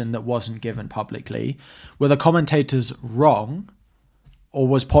information that wasn't given publicly? Were the commentators wrong? Or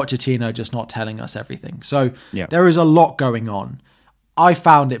was Pochettino just not telling us everything? So there is a lot going on. I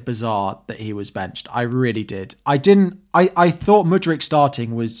found it bizarre that he was benched. I really did. I thought Mudryk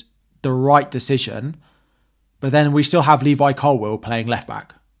starting was the right decision, but then we still have Levi Colwill playing left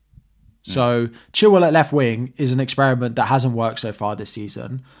back. So Chilwell at left wing is an experiment that hasn't worked so far this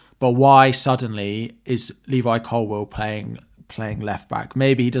season. But why suddenly is Levi Colwill playing left back?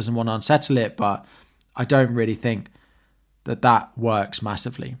 Maybe he doesn't want to unsettle it, but I don't really think that works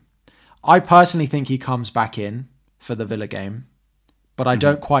massively. I personally think he comes back in for the Villa game, but I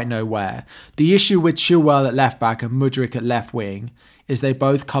don't quite know where. The issue with Chilwell at left back and Mudryk at left wing is they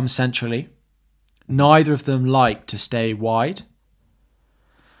both come centrally. Neither of them like to stay wide.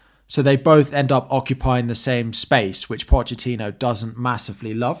 So they both end up occupying the same space, which Pochettino doesn't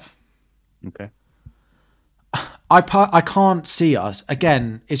massively love. Okay. I can't see us.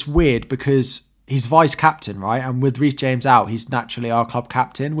 Again, it's weird because he's vice captain, right? And with Reece James out, he's naturally our club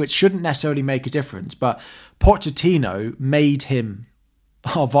captain, which shouldn't necessarily make a difference. But Pochettino made him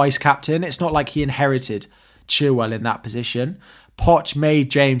our vice captain. It's not like he inherited Chilwell in that position. Poch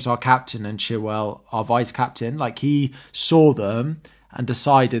made James our captain and Chilwell our vice captain. Like, he saw them and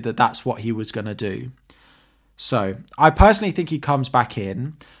decided that that's what he was going to do. So I personally think he comes back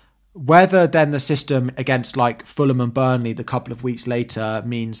in. Whether then the system against like Fulham and Burnley the couple of weeks later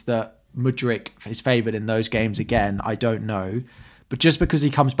means that Mudryk is favoured in those games again, I don't know. But just because he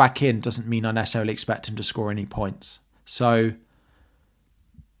comes back in doesn't mean I necessarily expect him to score any points. So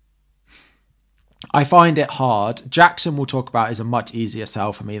I find it hard. Jackson, we'll talk about, is a much easier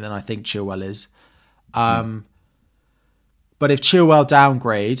sell for me than I think Chilwell is. But if Chilwell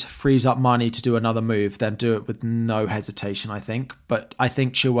downgrade, frees up money to do another move, then do it with no hesitation, I think. But I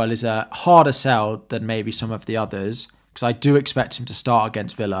think Chilwell is a harder sell than maybe some of the others, because I do expect him to start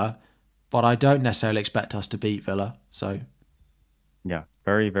against Villa, but I don't necessarily expect us to beat Villa. So, yeah,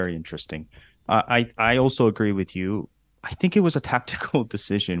 very, very interesting. I also agree with you. I think it was a tactical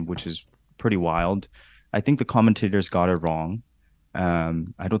decision, which is pretty wild. I think the commentators got it wrong.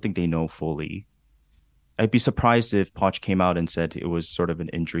 I don't think they know fully. I'd be surprised if Poch came out and said it was sort of an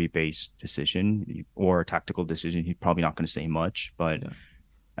injury-based decision or a tactical decision. He's probably not going to say much. But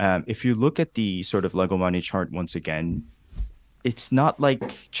if you look at the sort of Lego money chart once again, it's not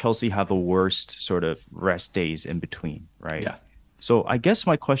like Chelsea have the worst sort of rest days in between, right? Yeah. So I guess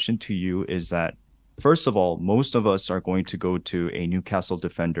my question to you is that, first of all, most of us are going to go to a Newcastle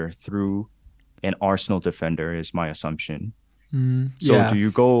defender through an Arsenal defender, is my assumption. So do you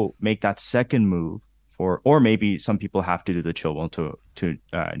go make that second move? Or maybe some people have to do the Chilwell to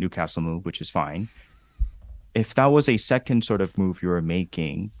Newcastle move, which is fine. If that was a second sort of move you were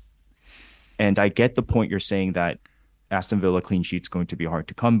making, and I get the point you're saying that Aston Villa clean sheet's going to be hard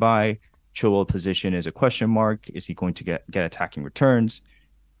to come by. Chilwell position is a question mark. Is he going to get attacking returns?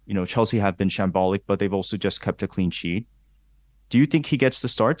 You know, Chelsea have been shambolic, but they've also just kept a clean sheet. Do you think he gets the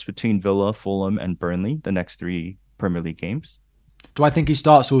starts between Villa, Fulham, and Burnley, the next 3 Premier League games? Do I think he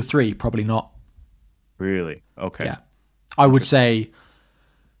starts all 3? Probably not. Really? Okay. Yeah. I would say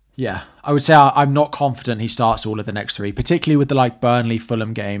I'm not confident he starts all of the next 3, particularly with the like Burnley,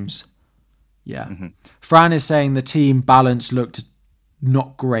 Fulham games. Yeah. Fran is saying the team balance looked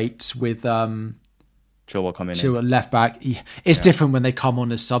not great with Chilwell coming in. Left back. It's different when they come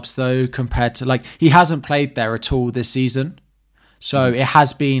on as subs though, compared to like he hasn't played there at all this season. So it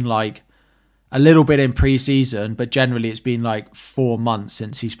has been like a little bit in pre-season, but generally it's been like 4 months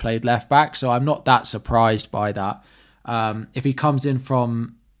since he's played left back. So I'm not that surprised by that. If he comes in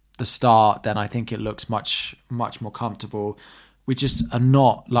from the start, then I think it looks much, much more comfortable. We just are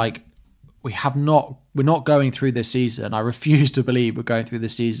not like, we're not going through this season. I refuse to believe we're going through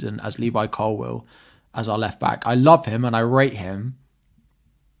this season as Levi Colwill as our left back. I love him and I rate him,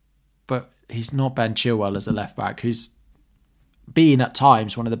 but he's not Ben Chilwell as a left back, who's been at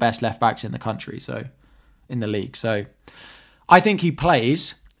times one of the best left backs in the country, so in the league. So I think he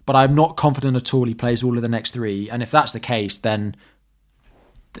plays, but I'm not confident at all he plays all of the next 3. And if that's the case, then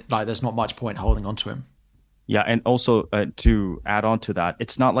like there's not much point holding on to him. Yeah, and also to add on to that,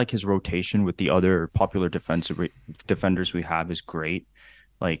 it's not like his rotation with the other popular defenders we have is great.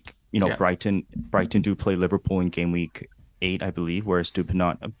 Like, you know, Brighton do play Liverpool in game week 8, I believe, whereas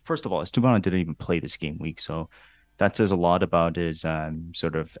Stupiñán, first of all, Stupiñán didn't even play this game week, so that says a lot about his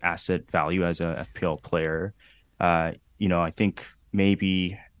sort of asset value as a FPL player. You know, I think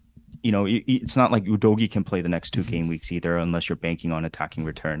maybe, you know, it's not like Udogie can play the next 2 game weeks either, unless you're banking on attacking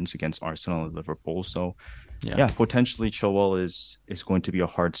returns against Arsenal and Liverpool. So, yeah, potentially Chilwell is going to be a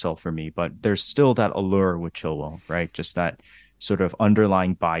hard sell for me, but there's still that allure with Chilwell, right? Just that sort of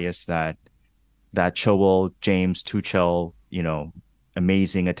underlying bias that Chilwell, James, Tuchel, you know,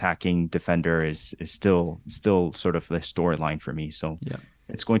 amazing attacking defender is still sort of the storyline for me. So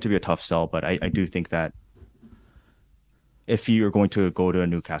it's going to be a tough sell, but I do think that if you're going to go to a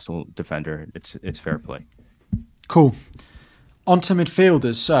Newcastle defender, it's fair play. Cool. onto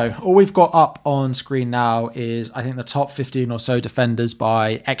midfielders. So all we've got up on screen now is, I think, the top 15 or so defenders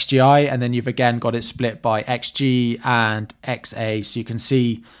by XGI, and then you've again got it split by XG and XA, so you can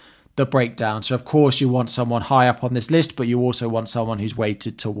see the breakdown. So of course you want someone high up on this list, but you also want someone who's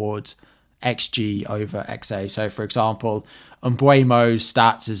weighted towards XG over XA. So for example, Mbuemo's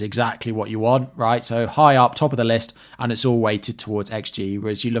stats is exactly what you want, right? So high up, top of the list, and it's all weighted towards XG.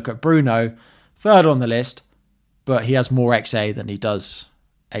 Whereas you look at Bruno, third on the list, but he has more XA than he does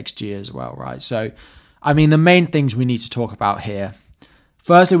XG as well, right? So, I mean, the main things we need to talk about here.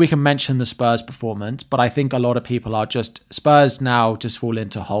 Firstly, we can mention the Spurs performance, but I think a lot of people are Spurs now just fall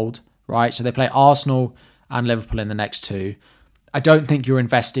into hold, right? So they play Arsenal and Liverpool in the next two. I don't think you're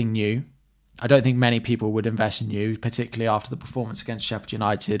investing new. I don't think many people would invest in you, particularly after the performance against Sheffield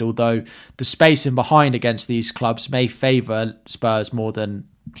United, although the space in behind against these clubs may favour Spurs more than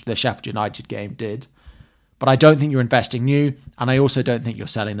the Sheffield United game did. But I don't think you're investing new, and I also don't think you're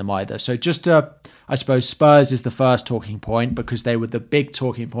selling them either. So I suppose Spurs is the first talking point because they were the big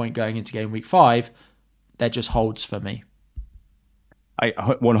talking point going into game week 5. They're just holds for me. I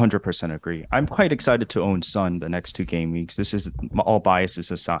 100% agree. I'm quite excited to own Son the next 2 game weeks. This is all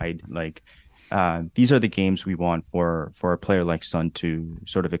biases aside. These are the games we want for a player like Son to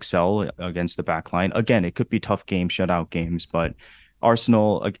sort of excel against the back line. Again, it could be tough games, shutout games, but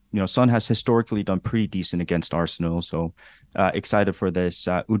Arsenal, Son has historically done pretty decent against Arsenal, so excited for this.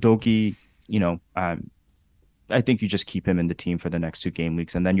 Udogie, I think you just keep him in the team for the next 2 game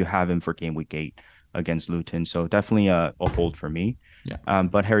weeks, and then you have him for game week 8 against Luton. So definitely a hold for me. Yeah.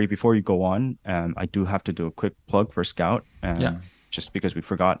 But Harry, before you go on, I do have to do a quick plug for Scout, just because we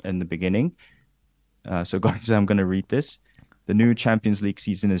forgot in the beginning. So guys, I'm going to read this. The new Champions League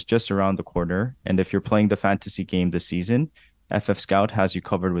season is just around the corner, and if you're playing the fantasy game this season, FF Scout has you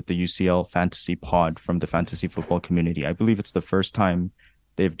covered with the UCL Fantasy Pod from the fantasy football community. I believe it's the first time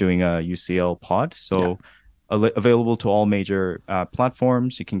they're doing a UCL pod. So available to all major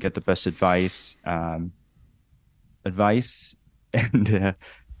platforms. You can get the best advice and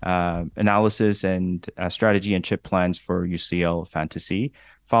analysis and strategy and chip plans for UCL Fantasy.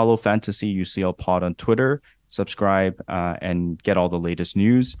 Follow Fantasy UCL Pod on Twitter. Subscribe and get all the latest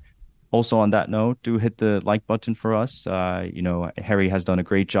news. Also, on that note, do hit the like button for us. Harry has done a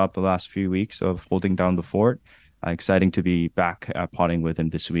great job the last few weeks of holding down the fort. Exciting to be back potting with him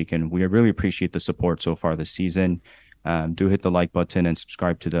this week, and we really appreciate the support so far this season. Do hit the like button and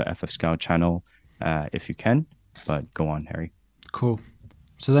subscribe to the FF Scout channel if you can. But go on, Harry. Cool.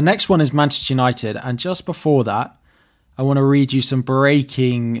 So the next one is Manchester United, and just before that, I want to read you some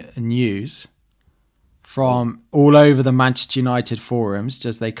breaking news from all over the Manchester United forums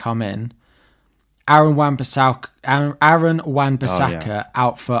as they come in. Aaron Wan-Bissaka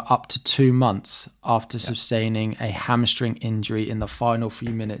out for up to 2 months after sustaining a hamstring injury in the final few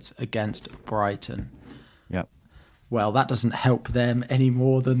minutes against Brighton. Yeah. Well, that doesn't help them any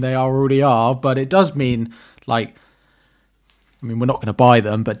more than they already are, but it does mean, we're not going to buy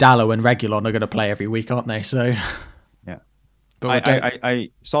them, but Dallo and Reguilon are going to play every week, aren't they? So... But I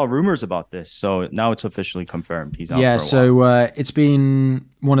saw rumors about this, so now it's officially confirmed. He's out for a while. So it's been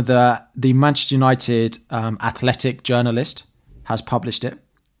one of the Manchester United Athletic journalist has published it.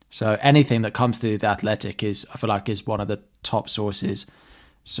 So anything that comes through the Athletic is one of the top sources.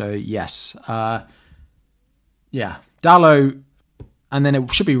 So yes, Dallo, and then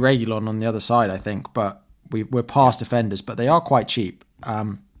it should be Reguilon on the other side, I think. But we're past defenders, but they are quite cheap.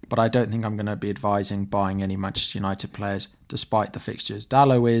 But I don't think I'm going to be advising buying any Manchester United players despite the fixtures.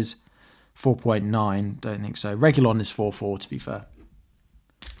 Dallo is 4.9. Don't think so. Reguilon is 4.4, to be fair.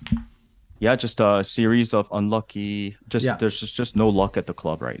 Yeah, just a series of unlucky. There's just no luck at the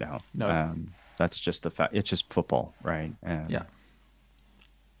club right now. No, that's just the fact. It's just football, right? Yeah.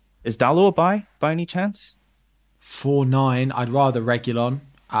 Is Dallo a buy by any chance? 4.9. I'd rather Reguilon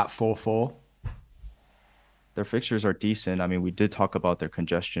at 4.4. Their fixtures are decent. I mean, we did talk about their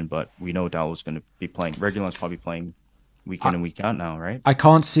congestion, but we know Dallo's going to be playing. Reguilon's probably playing week in and week out now, right? I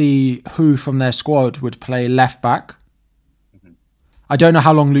can't see who from their squad would play left back. Mm-hmm. I don't know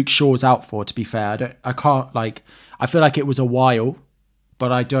how long Luke Shaw's out for, to be fair. I feel like it was a while,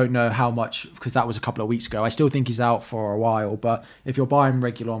 but I don't know how much, because that was a couple of weeks ago. I still think he's out for a while, but if you're buying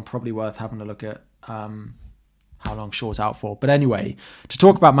Reguilon, probably worth having a look at how long Shaw's out for. But anyway, to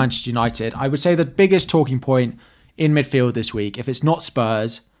talk about Manchester United, I would say the biggest talking point in midfield this week, if it's not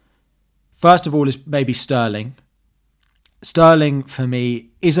Spurs, first of all is maybe Sterling. Sterling for me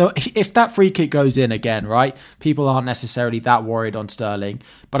if that free kick goes in again, right? People aren't necessarily that worried on Sterling,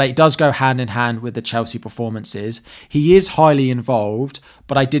 but it does go hand in hand with the Chelsea performances. He is highly involved,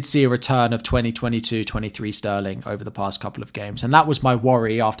 but I did see a return of 2022-23 Sterling over the past couple of games, and that was my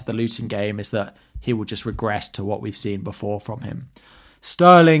worry after the Luton game, is that he will just regress to what we've seen before from him.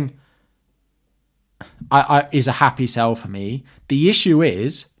 Sterling is a happy sell for me. The issue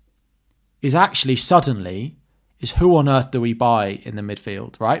is actually suddenly is who on earth do we buy in the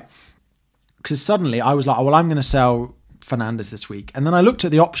midfield, right? Because suddenly I was like, well, I'm going to sell Fernandes this week. And then I looked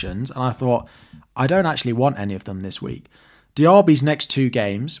at the options and I thought, I don't actually want any of them this week. Diaby's next 2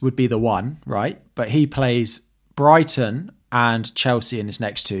 games would be the one, right? But he plays Brighton and Chelsea in his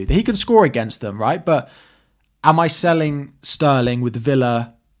next 2. He can score against them, right? But am I selling Sterling with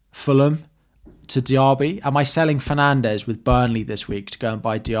Villa, Fulham to Diaby? Am I selling Fernandes with Burnley this week to go and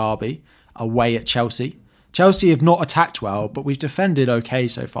buy Diaby away at Chelsea? Chelsea have not attacked well, but we've defended okay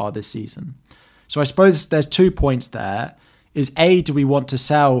so far this season. So I suppose there's 2 points there. Is A, do we want to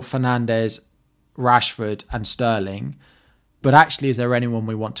sell Fernandes, Rashford and Sterling? But actually, is there anyone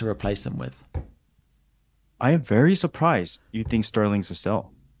we want to replace them with? I am very surprised you think Sterling's a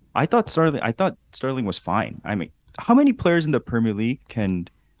sell. I thought Sterling was fine. I mean, how many players in the Premier League can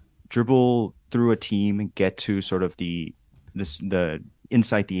dribble through a team and get to sort of the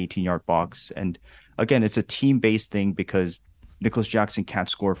inside the 18-yard box? And again, it's a team-based thing because Nicholas Jackson can't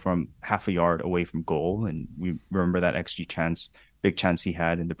score from half a yard away from goal. And we remember that XG chance, big chance he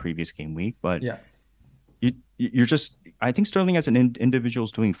had in the previous game week. But yeah, you're just, I think Sterling as an individual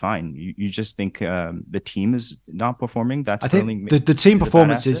is doing fine. You just think the team is not performing. That's Sterling. The team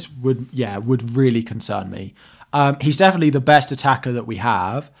performances would really concern me. He's definitely the best attacker that we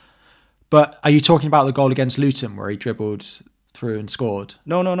have. But are you talking about the goal against Luton where he dribbled through and scored?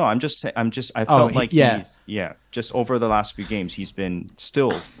 No. I felt like just over the last few games, he's been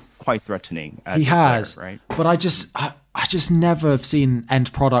still quite threatening as player, right? But I just never have seen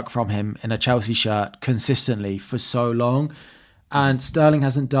end product from him in a Chelsea shirt consistently for so long. And Sterling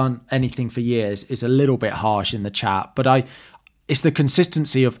hasn't done anything for years. It's a little bit harsh in the chat, but it's the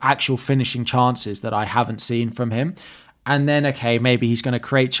consistency of actual finishing chances that I haven't seen from him. And then, okay, maybe he's going to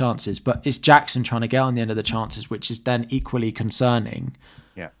create chances, but it's Jackson trying to get on the end of the chances, which is then equally concerning.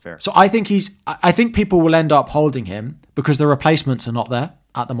 Yeah, fair. So I think people will end up holding him because the replacements are not there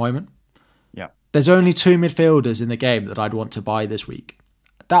at the moment. Yeah. There's only 2 midfielders in the game that I'd want to buy this week.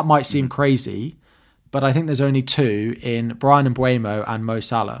 That might seem crazy, but I think there's only 2 in Brian Mbeumo and Mo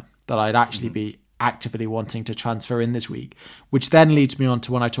Salah that I'd actually be actively wanting to transfer in this week, which then leads me on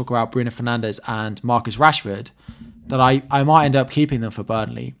to when I talk about Bruno Fernandes and Marcus Rashford, that I might end up keeping them for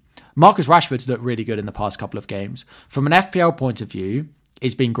Burnley. Marcus Rashford's looked really good in the past couple of games. From an FPL point of view,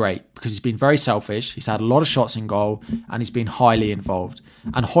 it's been great because he's been very selfish. He's had a lot of shots in goal and he's been highly involved.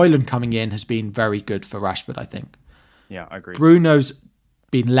 And Højlund coming in has been very good for Rashford, I think. Yeah, I agree. Bruno's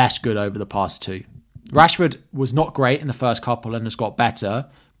been less good over the past 2. Rashford was not great in the first couple and has got better.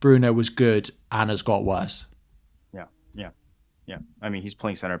 Bruno was good and has got worse. Yeah. I mean, he's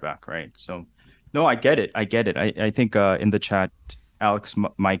playing center back, right? So, no, I get it. I think in the chat, Alex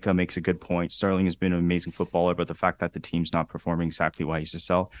Micah makes a good point. Sterling has been an amazing footballer, but the fact that the team's not performing exactly why he's a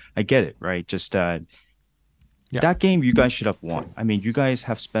sell, I get it, right? Just that game you guys should have won. I mean, you guys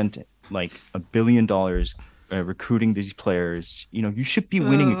have spent like $1 billion recruiting these players. You know, you should be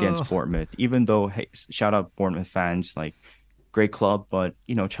winning against Bournemouth, even though, hey, shout out Bournemouth fans, like great club, but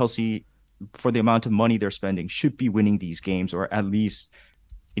you know, Chelsea, for the amount of money they're spending, should be winning these games, or at least,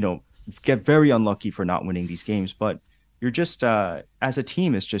 you know, get very unlucky for not winning these games. But you're just, as a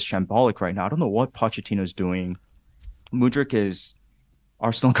team, is just shambolic right now. I don't know what Pochettino's doing. Mudryk is,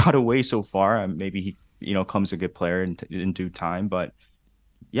 Arsenal got away so far. Maybe he, you know, comes a good player in due time. But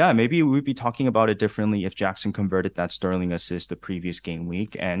yeah, maybe we'd be talking about it differently if Jackson converted that Sterling assist the previous game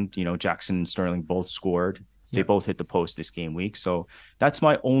week, and you know, Jackson and Sterling both scored. They both hit the post this game week. So that's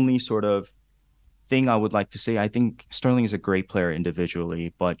my only sort of thing I would like to say. I think Sterling is a great player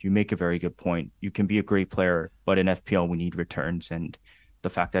individually, but you make a very good point. You can be a great player, but in FPL we need returns, and the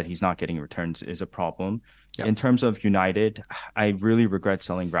fact that he's not getting returns is a problem. Yep. In terms of United, I really regret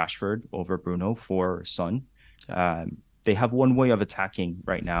selling Rashford over Bruno for Son. They have one way of attacking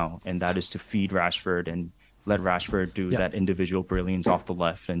right now, and that is to feed Rashford and let Rashford do that individual brilliance off the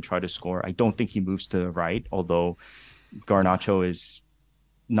left and try to score. I don't think he moves to the right, although Garnacho is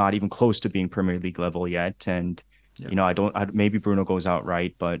not even close to being Premier League level yet. And, you know, maybe Bruno goes out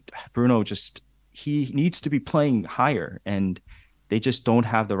right, but Bruno he needs to be playing higher, and they just don't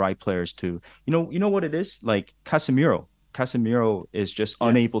have the right players to, you know what it is? Like Casemiro is just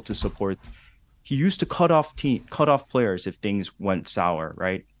unable to support he used to cut off players if things went sour,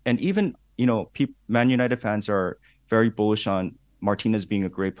 right? And even, Man United fans are very bullish on Martinez being a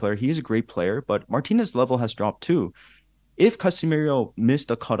great player. He is a great player, but Martinez's level has dropped too. If Casemiro missed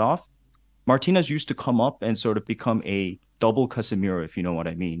a cutoff, Martinez used to come up and sort of become a double Casemiro, if you know what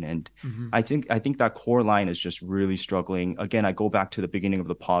I mean. And I think that core line is just really struggling. Again, I go back to the beginning of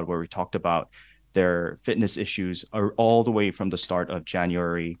the pod where we talked about their fitness issues are all the way from the start of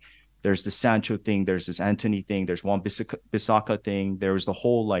January. There's the Sancho thing, there's this Anthony thing, there's Wan Bissaka thing. There was the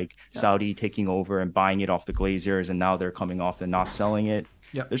whole Saudi taking over and buying it off the Glaziers, and now they're coming off and not selling it.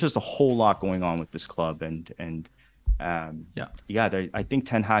 Yeah. There's just a whole lot going on with this club, I think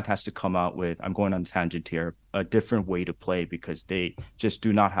Ten Hag has to come out with, I'm going on a tangent here, a different way to play, because they just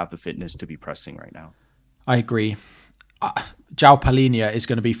do not have the fitness to be pressing right now. I agree. João Palhinha is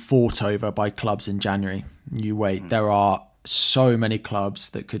going to be fought over by clubs in January. You wait. There are so many clubs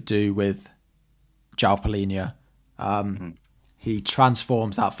that could do with João Palhinha. He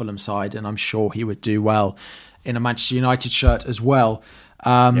transforms that Fulham side, and I'm sure he would do well in a Manchester United shirt as well.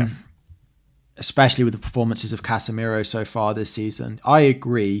 Especially with the performances of Casemiro so far this season. I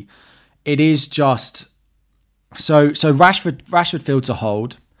agree. It is just so Rashford feels a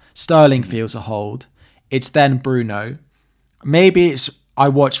hold. Sterling feels a hold. It's then Bruno. Maybe it's I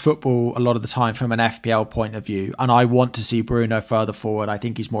watch football a lot of the time from an FPL point of view, and I want to see Bruno further forward. I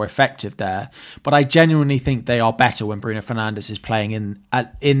think he's more effective there. But I genuinely think they are better when Bruno Fernandes is playing in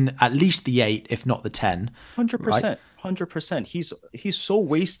at least the 8, if not the 10. 100%. Right? 100%. He's so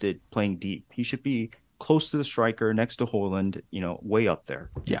wasted playing deep. He should be close to the striker, next to Haaland, way up there.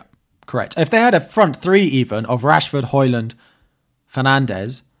 Yeah, correct. If they had a front 3 even of Rashford, Højlund,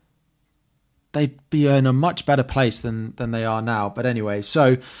 Fernandes, they'd be in a much better place than they are now. But anyway,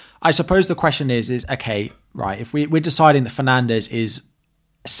 so I suppose the question is okay, right, if we're deciding that Fernandes is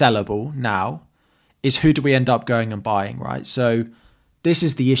sellable now, is who do we end up going and buying, right? So this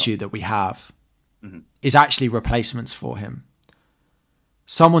is the issue that we have. Is actually replacements for him.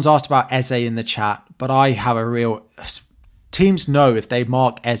 Someone's asked about Eze in the chat, but I have a real... Teams know if they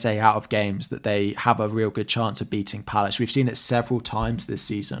mark Eze out of games that they have a real good chance of beating Palace. We've seen it several times this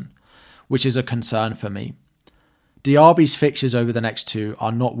season, which is a concern for me. Diaby's fixtures over the next 2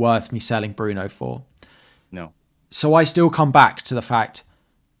 are not worth me selling Bruno for. No. So I still come back to the fact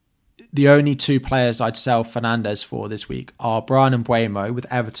the only 2 players I'd sell Fernandes for this week are Bryan Mbeumo with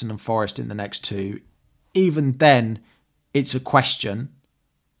Everton and Forest in the next 2. Even then, it's a question.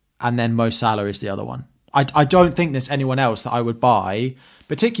 And then Mo Salah is the other one. I don't think there's anyone else that I would buy,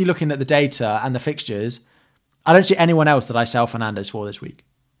 particularly looking at the data and the fixtures. I don't see anyone else that I sell Fernandes for this week.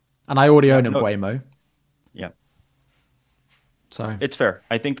 And I already own Mbeumo. Yeah. So it's fair.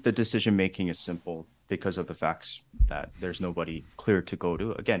 I think the decision making is simple because of the facts that there's nobody clear to go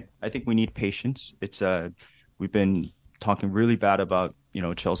to. Again, I think we need patience. We've been talking really bad about,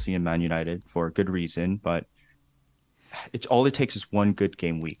 Chelsea and Man United for a good reason, but all it takes is one good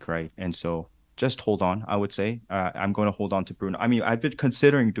game week, right? And so just hold on, I would say. I'm going to hold on to Bruno. I mean, I've been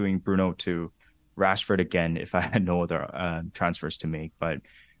considering doing Bruno to Rashford again if I had no other transfers to make, but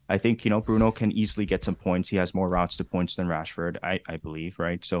I think, Bruno can easily get some points. He has more routes to points than Rashford, I believe,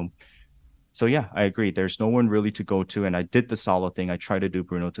 right? So yeah, I agree. There's no one really to go to. And I did the Salah thing. I tried to do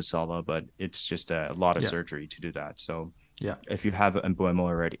Bruno to Salah, but it's just a lot of surgery to do that. So yeah, if you have Mbeumo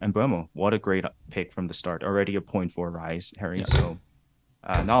already, Mbeumo, what a great pick from the start. Already a 0.4 rise, Harry. Yeah. So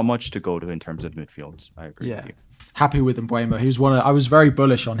not much to go to in terms of midfields. I agree with you. Happy with Mbeumo. I was very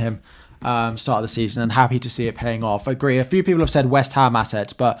bullish on him start of the season and happy to see it paying off. I agree. A few people have said West Ham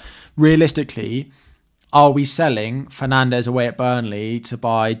assets, but realistically, are we selling Fernandes away at Burnley to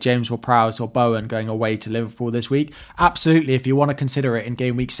buy James Ward-Prowse or Bowen going away to Liverpool this week? Absolutely, if you want to consider it in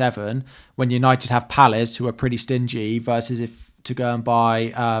game week 7, when United have Palace, who are pretty stingy, versus if to go and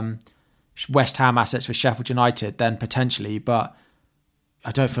buy West Ham assets for Sheffield United, then potentially. But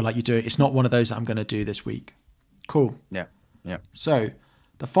I don't feel like you do it. It's not one of those that I'm going to do this week. Cool. Yeah. So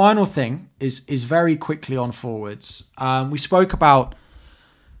the final thing is very quickly on forwards. We spoke about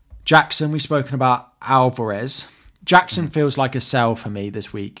Jackson, we've spoken about Alvarez. Jackson feels like a sell for me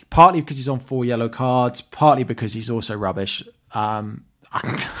this week, partly because he's on 4 yellow cards, partly because he's also rubbish, to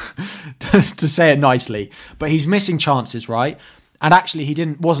say it nicely. But he's missing chances, right? And actually,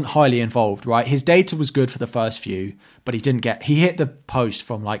 he wasn't highly involved, right? His data was good for the first few, but he hit the post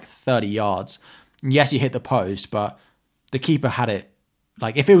from like 30 yards. And yes, he hit the post, but the keeper had it.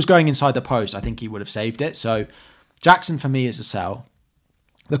 Like, if it was going inside the post, I think he would have saved it. So Jackson for me is a sell.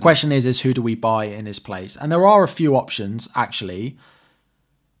 The question is who do we buy in his place? And there are a few options, actually.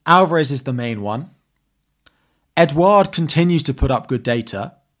 Alvarez is the main one. Edouard continues to put up good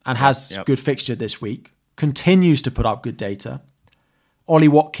data. and has good fixture this week, continues to put up good data. Ollie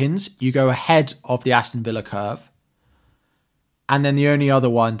Watkins, you go ahead of the Aston Villa curve. And then the only other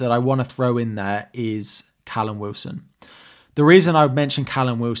one that I want to throw in there is Callum Wilson. The reason I mentioned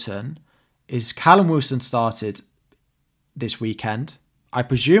Callum Wilson is Callum Wilson started this weekend. I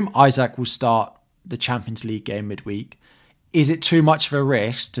presume Isaac will start the Champions League game midweek. Is it too much of a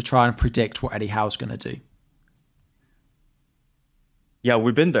risk to try and predict what Eddie Howe's going to do? Yeah,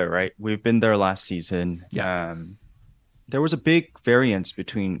 we've been there, right? We've been there last season. Yeah. There was a big variance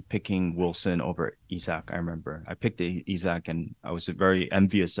between picking Wilson over Isak. I remember I picked Isak and I was very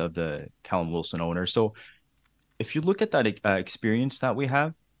envious of the Callum Wilson owner. So if you look at that experience that we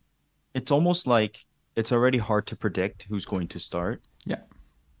have, it's almost like it's already hard to predict who's going to start. Yeah.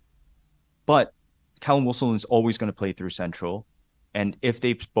 But Callum Wilson is always going to play through central. And if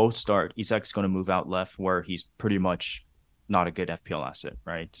they both start, Isak's going to move out left where he's pretty much not a good FPL asset,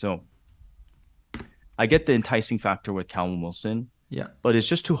 right? So I get the enticing factor with Callum Wilson. Yeah. But it's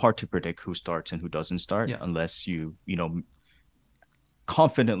just too hard to predict who starts and who doesn't start unless you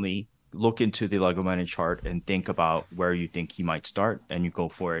confidently look into the Lego Manager chart and think about where you think he might start and you go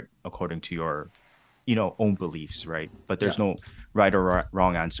for it according to your own beliefs, right? But there's no right or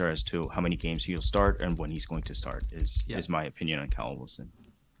wrong answer as to how many games he'll start and when he's going to start is my opinion on Callum Wilson.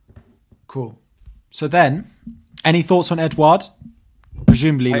 Cool. So then, any thoughts on Edouard?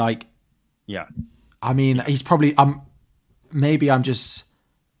 Presumably, I mean, he's probably maybe I'm just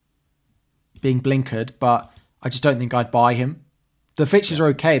being blinkered, but I just don't think I'd buy him. The fixtures are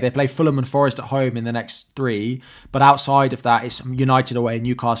okay. They play Fulham and Forest at home in the next 3. But outside of that, it's United away,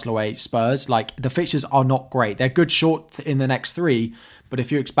 Newcastle away, Spurs. Like, the fixtures are not great. They're good short in the next 3. But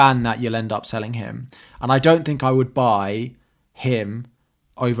if you expand that, you'll end up selling him. And I don't think I would buy him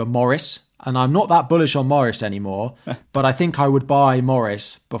over Morris. And I'm not that bullish on Morris anymore. But I think I would buy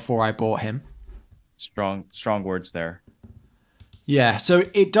Morris before I bought him. Strong words there. Yeah, so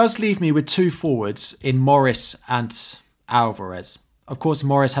it does leave me with 2 forwards in Morris and Alvarez. Of course,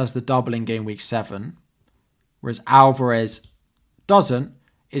 Morris has the double in game week 7, whereas Alvarez doesn't.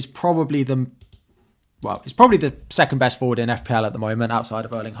 Is probably the second best forward in FPL at the moment, outside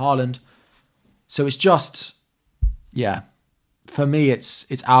of Erling Haaland. So it's just, for me,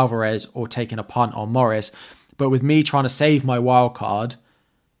 it's Alvarez or taking a punt on Morris. But with me trying to save my wild card,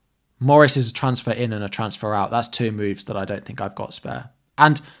 Morris is a transfer in and a transfer out. That's 2 moves that I don't think I've got spare.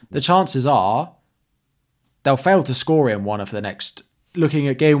 And the chances are they'll fail to score in one of the next, looking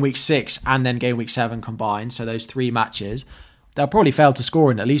at game week 6 and then game week 7 combined, so those 3 matches, they'll probably fail to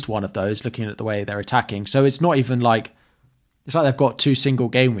score in at least one of those, looking at the way they're attacking. So it's not even like, it's like they've got 2 single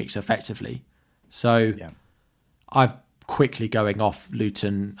game weeks effectively. So I'm quickly going off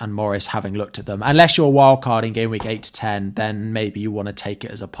Luton and Morris having looked at them. Unless you're wildcard in game week 8 to 10, then maybe you want to take it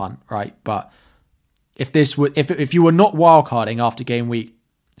as a punt, right? But if you were not wildcarding after game week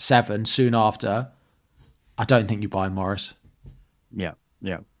 7, soon after, I don't think you buy Morris. Yeah.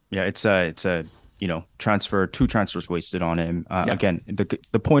 It's a transfer, 2 transfers wasted on him. Again,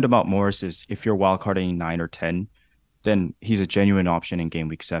 the point about Morris is if you're wildcarding 9 or 10, then he's a genuine option in game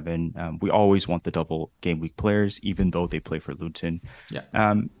week 7. We always want the double game week players, even though they play for Luton.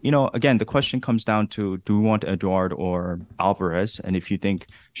 Again, the question comes down to, do we want Edouard or Alvarez? And if you think,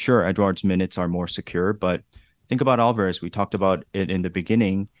 sure, Edouard's minutes are more secure, but think about Alvarez. We talked about it in the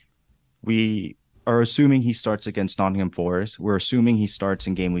beginning. We are assuming he starts against Nottingham Forest. We're assuming he starts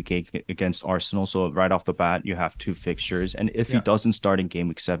in game week 8 against Arsenal. So right off the bat, you have 2 fixtures. And if he doesn't start in game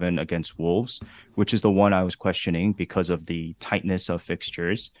week 7 against Wolves, which is the one I was questioning because of the tightness of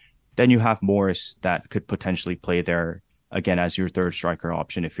fixtures, then you have Morris that could potentially play there again as your third striker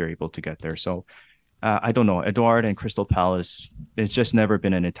option if you're able to get there. So I don't know. Edouard and Crystal Palace, it's just never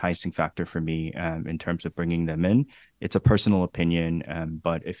been an enticing factor for me in terms of bringing them in. It's a personal opinion,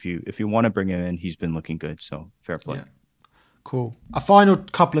 but if you want to bring him in, he's been looking good. So fair play. Yeah. Cool. A final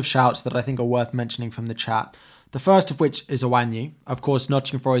couple of shouts that I think are worth mentioning from the chat. The first of which is Awani. Of course,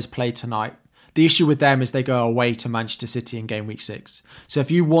 Nottingham Forest play tonight. The issue with them is they go away to Manchester City in game week 6. So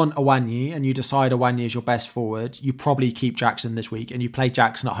if you want Awani and you decide Awani is your best forward, you probably keep Jackson this week and you play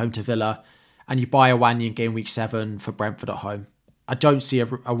Jackson at home to Villa and you buy Awani in game week 7 for Brentford at home. I don't see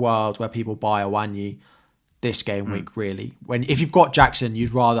a world where people buy Awani this game week, really. If you've got Jackson,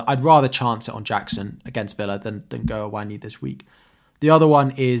 I'd rather chance it on Jackson against Villa than go Awani this week. The other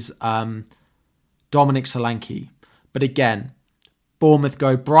one is Dominic Solanke. But again, Bournemouth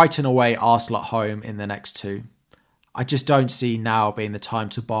go Brighton away, Arsenal at home in the next 2. I just don't see now being the time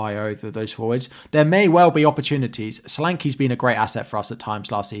to buy over those forwards. There may well be opportunities. Solanke's been a great asset for us at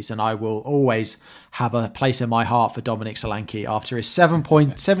times last season. I will always have a place in my heart for Dominic Solanke after his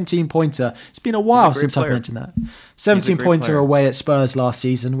 17-pointer. It's been a while since I've mentioned that. 17-pointer away at Spurs last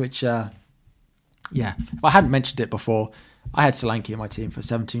season, which, if I hadn't mentioned it before, I had Solanke in my team for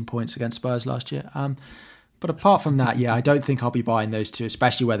 17 points against Spurs last year. But apart from that, I don't think I'll be buying those two,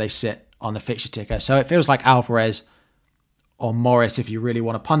 especially where they sit on the fixture ticker. So it feels like Alvarez or Morris if you really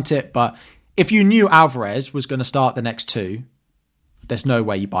want to punt it. But if you knew Alvarez was going to start the next two, there's no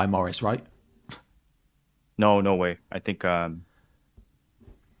way you buy Morris, right? No way. I think the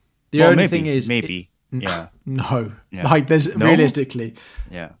only thing is maybe. No. Yeah. Like there's realistically.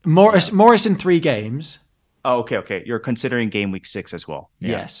 Yeah. Morris in 3 games. Oh, okay. You're considering game week 6 as well. Yeah.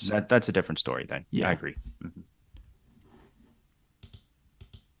 Yes. That's a different story then. Yeah. I agree. Mm-hmm.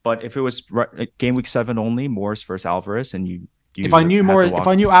 But if it was game week 7 only, Morris versus Alvarez, and you if I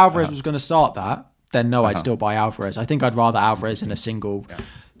knew Alvarez was going to start that, then no, I'd still buy Alvarez. I think I'd rather Alvarez in a single. Yeah.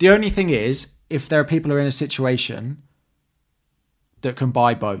 The only thing is, if there are people who are in a situation that can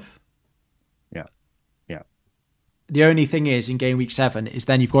buy both. Yeah. The only thing is, in game week 7, is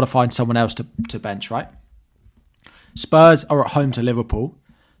then you've got to find someone else to bench, right? Spurs are at home to Liverpool,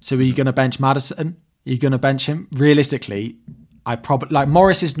 so are you going to bench Maddison? Are you going to bench him? Realistically, I probably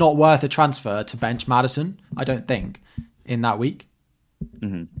Morris is not worth a transfer to bench Maddison, I don't think, in that week.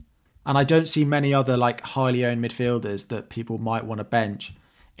 Mm-hmm. And I don't see many other highly owned midfielders that people might want to bench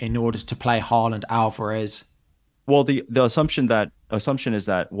in order to play Haaland, Alvarez. Well, the assumption is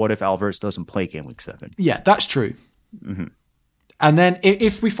that what if Alvarez doesn't play game week 7? Yeah, that's true. Mm-hmm. And then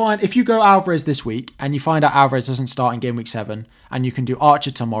if you go Alvarez this week and you find out Alvarez doesn't start in game week 7 and you can do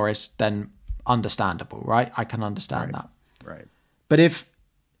Archer to Morris, then understandable, right? I can understand that. Right. But if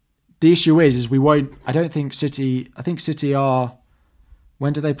the issue is we won't, I think City are,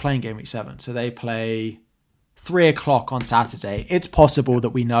 when do they play in game week 7? So they play 3:00 on Saturday. It's possible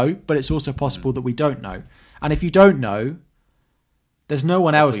that we know, but it's also possible that we don't know. And if you don't know, there's no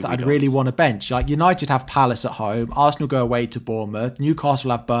one else that I'd really want to bench. United have Palace at home. Arsenal go away to Bournemouth.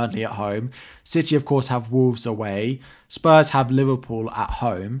 Newcastle have Burnley at home. City, of course, have Wolves away. Spurs have Liverpool at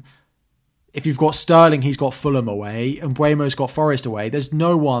home. If you've got Sterling, he's got Fulham away. And Buemo's got Forest away. There's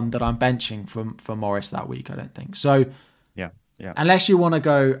no one that I'm benching for Morris that week, I don't think. So, yeah. Unless you want to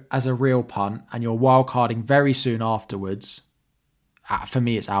go as a real punt and you're wildcarding very soon afterwards, for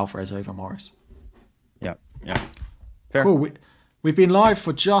me, it's Alvarez over Morris. Yeah. Fair. Cool. We've been live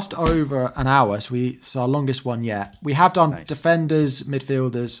for just over an hour, so it's our longest one yet. We have done defenders,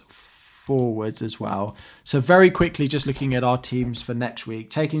 midfielders, forwards as well. So very quickly, just looking at our teams for next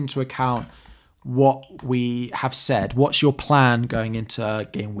week, taking into account what we have said, what's your plan going into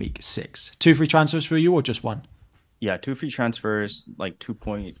game week 6? 2 free transfers for you or just 1? Yeah, 2 free transfers,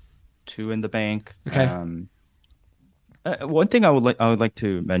 2.2 in the bank. Okay. One thing I would like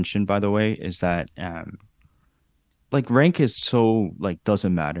to mention, by the way, is that rank is so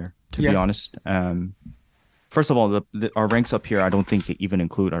doesn't matter, to be honest. First of all, our ranks up here, I don't think they even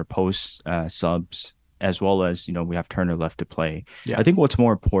include our posts, subs, as well as we have Turner left to play. Yeah. I think what's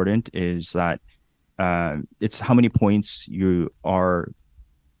more important is that it's how many points you are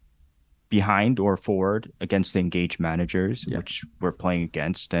behind or forward against the engaged managers, which we're playing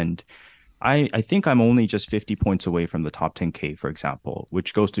against. And I think I'm only just 50 points away from the top 10K, for example,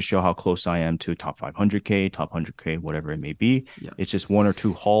 which goes to show how close I am to top 500K, top 100K, whatever it may be. Yeah. It's just 1 or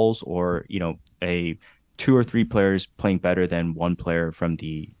 2 hauls or, a 2 or 3 players playing better than 1 player from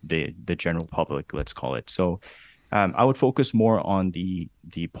the general public, let's call it. So I would focus more on the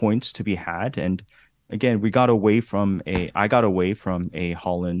points to be had. And again, I got away from a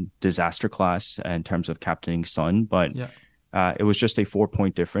Haaland disaster class in terms of captaining Son, but it was just a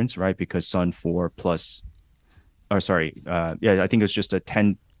 4-point difference, right? Because Son 4 plus, I think it's just a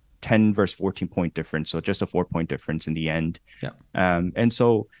 10 versus 14-point difference. So just a 4-point difference in the end. Yeah. And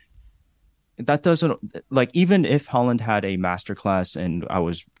so that doesn't, even if Haaland had a masterclass and I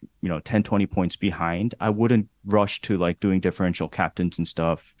was, 10, 20 points behind, I wouldn't rush to doing differential captains and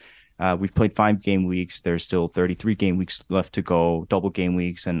stuff. We've played 5 game weeks. There's still 33 game weeks left to go, double game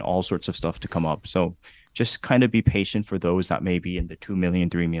weeks and all sorts of stuff to come up. So just kind of be patient for those that may be in the 2 million,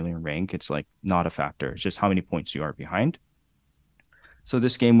 3 million rank. It's not a factor. It's just how many points you are behind. So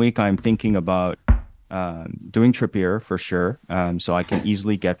this game week, I'm thinking about doing Trippier for sure. So I can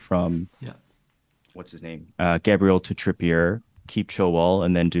easily get from, what's his name? Gabriel to Trippier, keep Chilwell,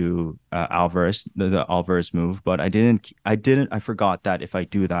 and then do Alvarez, the Alvarez move. But I forgot that if I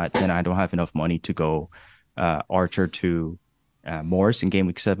do that, then I don't have enough money to go Archer to Morris in game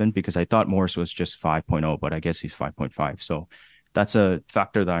week 7 because I thought Morris was just 5.0, but I guess he's 5.5. So that's a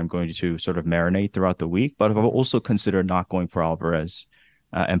factor that I'm going to sort of marinate throughout the week. But I've also considered not going for Alvarez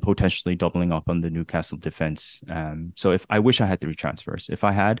and potentially doubling up on the Newcastle defense. So if I wish I had 3 transfers. If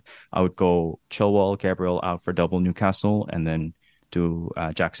I had, I would go Chilwell, Gabriel out for double Newcastle, and then do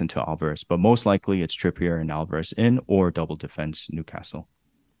Jackson to Alvarez. But most likely it's Trippier and Alvarez in or double defense Newcastle.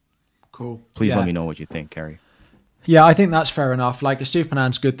 Cool. Please let me know what you think, Kerry. Yeah, I think that's fair enough. Like, a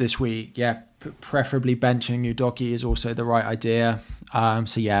Superman's good this week. Yeah, preferably benching Udoki is also the right idea.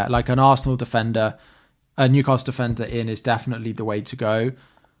 So yeah, like an Arsenal defender, a Newcastle defender in is definitely the way to go.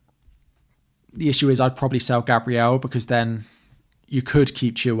 The issue is I'd probably sell Gabriel because then you could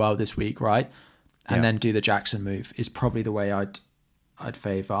keep Chilwell this week, right? And then do the Jackson move is probably the way I'd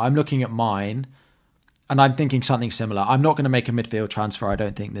favour. I'm looking at mine and I'm thinking something similar. I'm not going to make a midfield transfer, I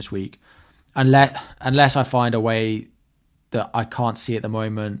don't think, this week. Unless I find a way that I can't see at the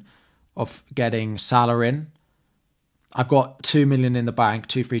moment of getting Salah in. I've got 2 million in the bank,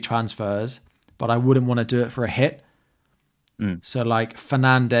 2 free transfers, but I wouldn't want to do it for a hit. So like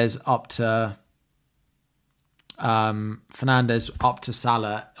Fernandez up to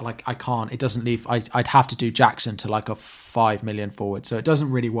Salah, like I can't. It doesn't leave. I'd have to do Jackson to like a 5 million forward, so it doesn't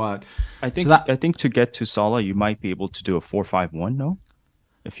really work. I think to get to Salah, you might be able to do a 4-5-1. No.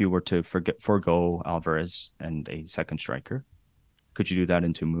 If you were to forgo Alvarez and a second striker, could you do that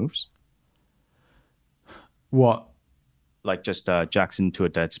in 2 moves? What? Like just Jackson to a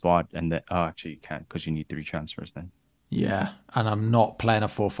dead spot, and then actually you can't because you need 3 transfers then. Yeah, and I'm not playing a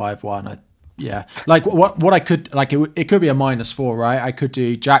 4-5-1. Yeah, like what I could like it could be a -4, right? I could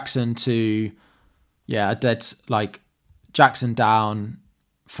do Jackson to a dead, like Jackson down,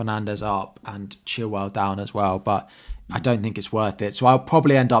 Fernandez up, and Chilwell down as well, but I don't think it's worth it. So I'll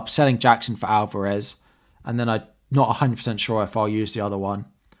probably end up selling Jackson for Alvarez, and then I'm not 100% sure if I'll use the other one.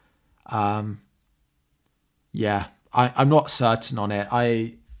 I'm not certain on it.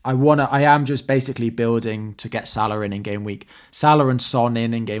 I am just basically building to get Salah in game week. Salah and Son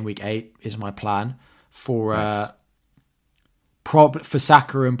in game week 8 is my plan for for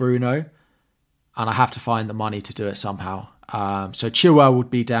Saka and Bruno, and I have to find the money to do it somehow. So Chilwell would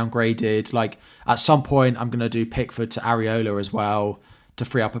be downgraded. Like at some point, I'm going to do Pickford to Areola as well to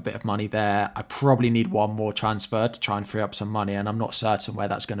free up a bit of money there. I probably need one more transfer to try and free up some money, and I'm not certain where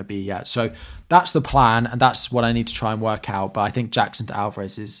that's going to be yet. So that's the plan, and that's what I need to try and work out. But I think Jackson to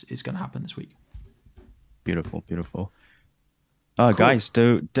Alvarez is going to happen this week. Beautiful, beautiful. Cool. Guys,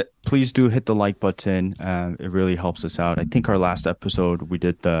 please do hit the like button. It really helps us out. I think our last episode we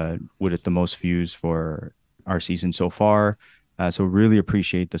did the most views for our season so far. So really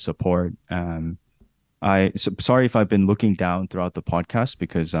appreciate the support. Sorry if I've been looking down throughout the podcast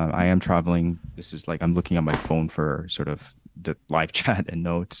because I am traveling. This is like I'm looking at my phone for sort of the live chat and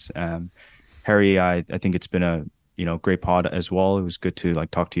notes. Harry, I think it's been a great pod as well. It was good to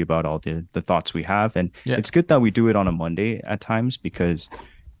like talk to you about all the thoughts we have, and it's good that we do it on a Monday at times because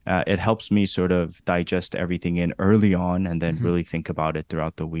it helps me sort of digest everything in early on and then really think about it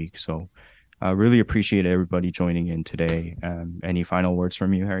throughout the week. So I really appreciate everybody joining in today. Any final words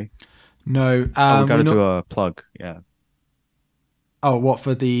from you, Harry? No. We got to do a plug. Yeah. Oh, what,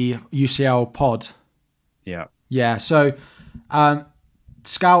 for the UCL pod? Yeah. Yeah. So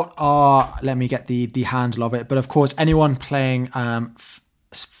Scout are, let me get the handle of it. But of course, anyone playing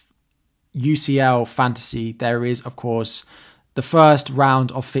UCL fantasy, there is, of course, the first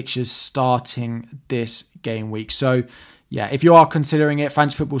round of fixtures starting this game week. So yeah, if you are considering it,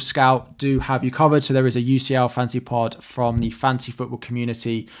 Fantasy Football Scout do have you covered. So there is a UCL fantasy pod from the fantasy football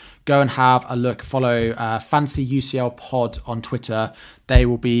community. Go and have a look. Follow Fantasy UCL Pod on Twitter. They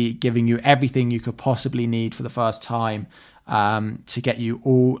will be giving you everything you could possibly need for the first time to get you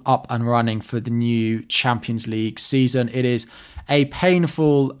all up and running for the new Champions League season. It is a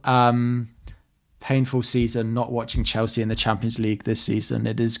painful season not watching Chelsea in the Champions League this season.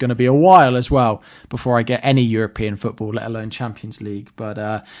 It is going to be a while as well before I get any European football, let alone Champions League.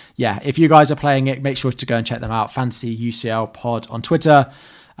 But if you guys are playing it, make sure to go and check them out. Fantasy UCL Pod on Twitter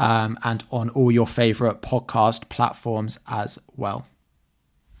and on all your favourite podcast platforms as well.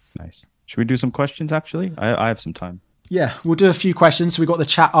 Nice. Should we do some questions, actually? I have some time. Yeah, we'll do a few questions. So we've got the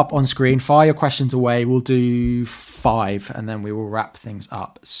chat up on screen. Fire your questions away. We'll do 5 and then we will wrap things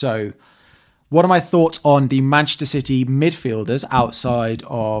up. So what are my thoughts on the Manchester City midfielders outside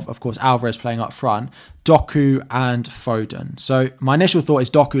of course, Alvarez playing up front, Doku and Foden? So my initial thought is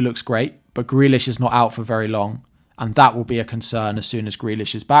Doku looks great, but Grealish is not out for very long, and that will be a concern as soon as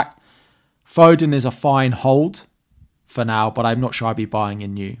Grealish is back. Foden is a fine hold for now, but I'm not sure I'd be buying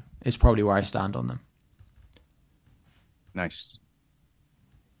in new. It's probably where I stand on them. Nice.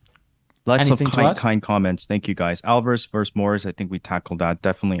 Lots of Anything to add? kind comments. Thank you, guys. Alvarez versus Morris. I think we tackled that.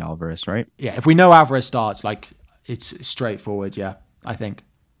 Definitely Alvarez, right? Yeah, if we know Alvarez starts, like it's straightforward. Yeah, I think.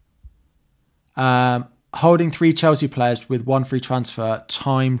 Holding 3 Chelsea players with 1 free transfer,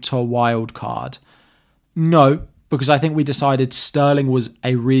 time to wild card. No, because I think we decided Sterling was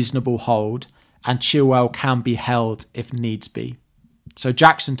a reasonable hold and Chilwell can be held if needs be. So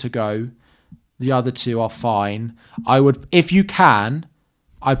Jackson to go. The other 2 are fine. I would, if you can,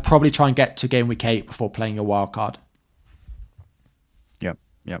 I'd probably try and get to game week 8 before playing your wild card. Yep.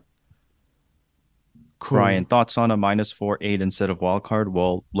 Yep. Cool. Brian, thoughts on a -4-8 instead of wild card?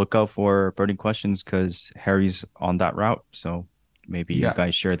 Well, look out for burning questions because Harry's on that route. So maybe you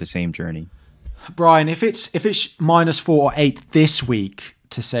guys share the same journey. Brian, if it's -4 or 8 this week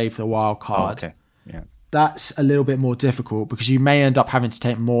to save the wild card, okay. Yeah. That's a little bit more difficult because you may end up having to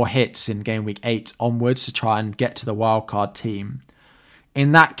take more hits in game week 8 onwards to try and get to the wild card team.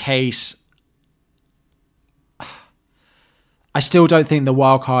 In that case, I still don't think the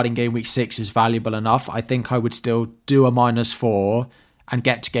wild card in game week 6 is valuable enough. I think I would still do a -4 and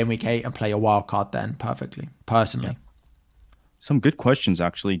get to game week 8 and play a wild card then perfectly, personally. Yeah. Some good questions,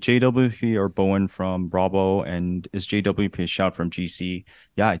 actually. JWP or Bowen from Bravo, and is JWP a shout from GC?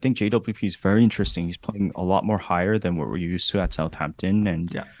 Yeah, I think JWP is very interesting. He's playing a lot more higher than what we're used to at Southampton, and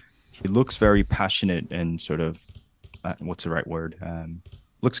he looks very passionate and sort of, what's the right word?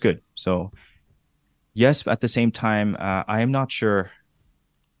 Looks good. So, yes, at the same time, I am not sure,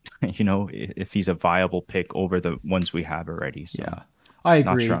 if he's a viable pick over the ones we have already. So yeah, I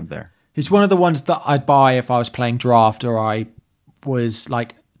agree. Not sure I'm there. He's one of the ones that I'd buy if I was playing draft or I was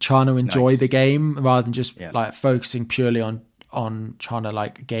like trying to enjoy the game rather than just like focusing purely on trying to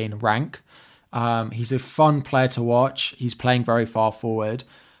like gain rank. He's a fun player to watch. He's playing very far forward,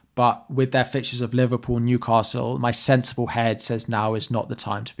 but with their fixtures of Liverpool, Newcastle, my sensible head says now is not the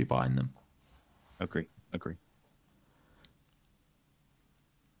time to be buying them. Agree.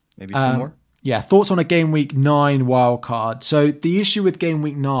 Maybe 2 more? Yeah, thoughts on a game week 9 wild card. So the issue with game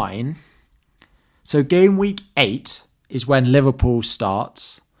week 9, so game week 8 is when Liverpool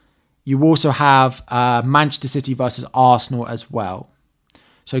starts. You also have Manchester City versus Arsenal as well.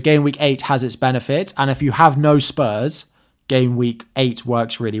 So game week 8 has its benefits. And if you have no Spurs, game week 8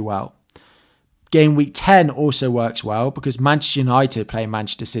 works really well. Game week 10 also works well because Manchester United play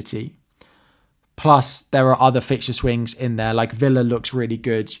Manchester City. Plus, there are other fixture swings in there. Like Villa looks really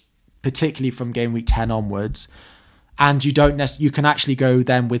good, particularly from game week 10 onwards. And you can actually go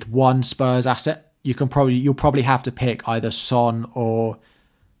then with 1 Spurs asset. You'll probably have to pick either Son or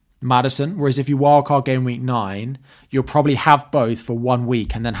Maddison. Whereas if you wildcard game week 9, you'll probably have both for 1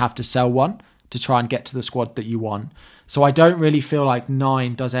 week and then have to sell one to try and get to the squad that you want. So I don't really feel like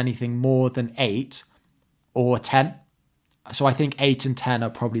 9 does anything more than 8 or 10. So I think 8 and 10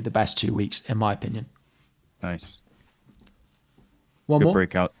 are probably the best 2 weeks, in my opinion. Nice. One Good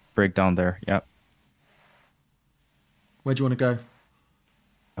more? breakdown there. Yeah. Where do you want to go?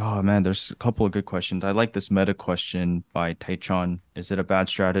 Oh man, there's a couple of good questions. I like this meta question by Taechon. Is it a bad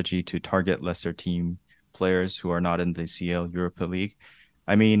strategy to target lesser team players who are not in the CL Europa League?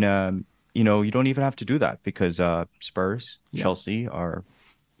 I mean, you don't even have to do that because Spurs, Chelsea are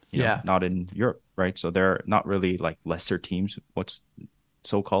not in Europe, right? So they're not really like lesser teams,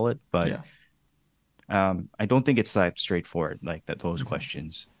 so call it. But I don't think it's that straightforward, like those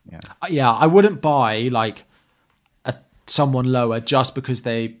questions. Yeah, I wouldn't buy like someone lower just because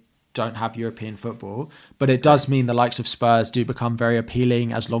they don't have European football. But it does mean the likes of Spurs do become very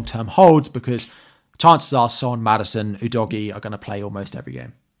appealing as long-term holds because chances are Son, Maddison, Udogie are going to play almost every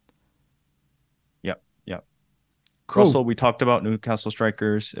game. Yep. Cool. Russell, we talked about Newcastle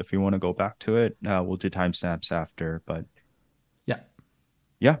strikers. If you want to go back to it, we'll do timestamps after. But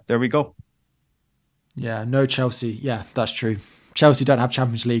yeah, there we go. Yeah, no Chelsea. Yeah, that's true. Chelsea don't have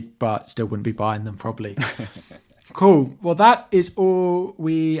Champions League, but still wouldn't be buying them probably. Cool. Well, that is all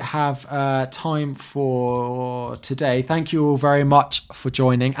we have time for today. Thank you all very much for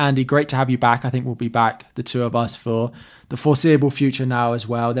joining. Andy, great to have you back. I think we'll be back, the two of us, for the foreseeable future now as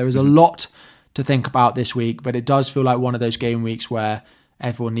well. There is a lot to think about this week, but it does feel like one of those game weeks where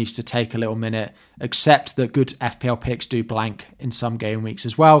everyone needs to take a little minute, accept that good FPL picks do blank in some game weeks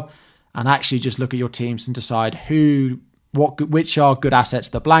as well, and actually just look at your teams and decide which are good assets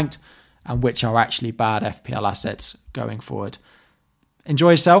that blanked and which are actually bad FPL assets going forward. Enjoy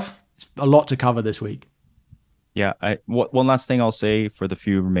yourself. It's a lot to cover this week. Yeah. One last thing I'll say for the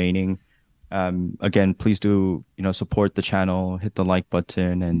few remaining. Again, please do support the channel, hit the like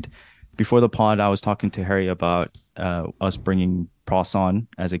button. And before the pod, I was talking to Harry about us bringing Pross on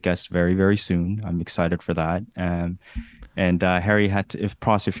as a guest very, very soon. I'm excited for that. And Harry had to,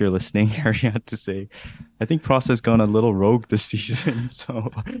 if you're listening, Harry had to say, I think Pross has gone a little rogue this season.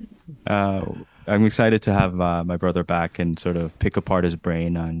 So I'm excited to have my brother back and sort of pick apart his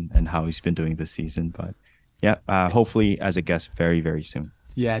brain on and how he's been doing this season. But yeah, hopefully as a guest very, very soon.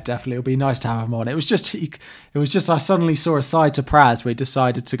 Yeah, definitely. It'll be nice to have him on. It was just I suddenly saw a side to Praz where he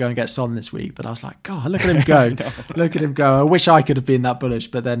decided to go and get Son this week. But I was like, God, look at him go. Look at him go. I wish I could have been that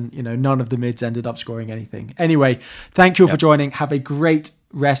bullish, but then, none of the mids ended up scoring anything. Anyway, thank you all for joining. Have a great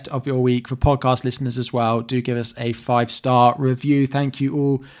rest of your week. For podcast listeners as well, do give us a 5-star review. Thank you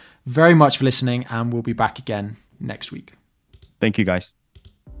all very much for listening, and we'll be back again next week. Thank you, guys.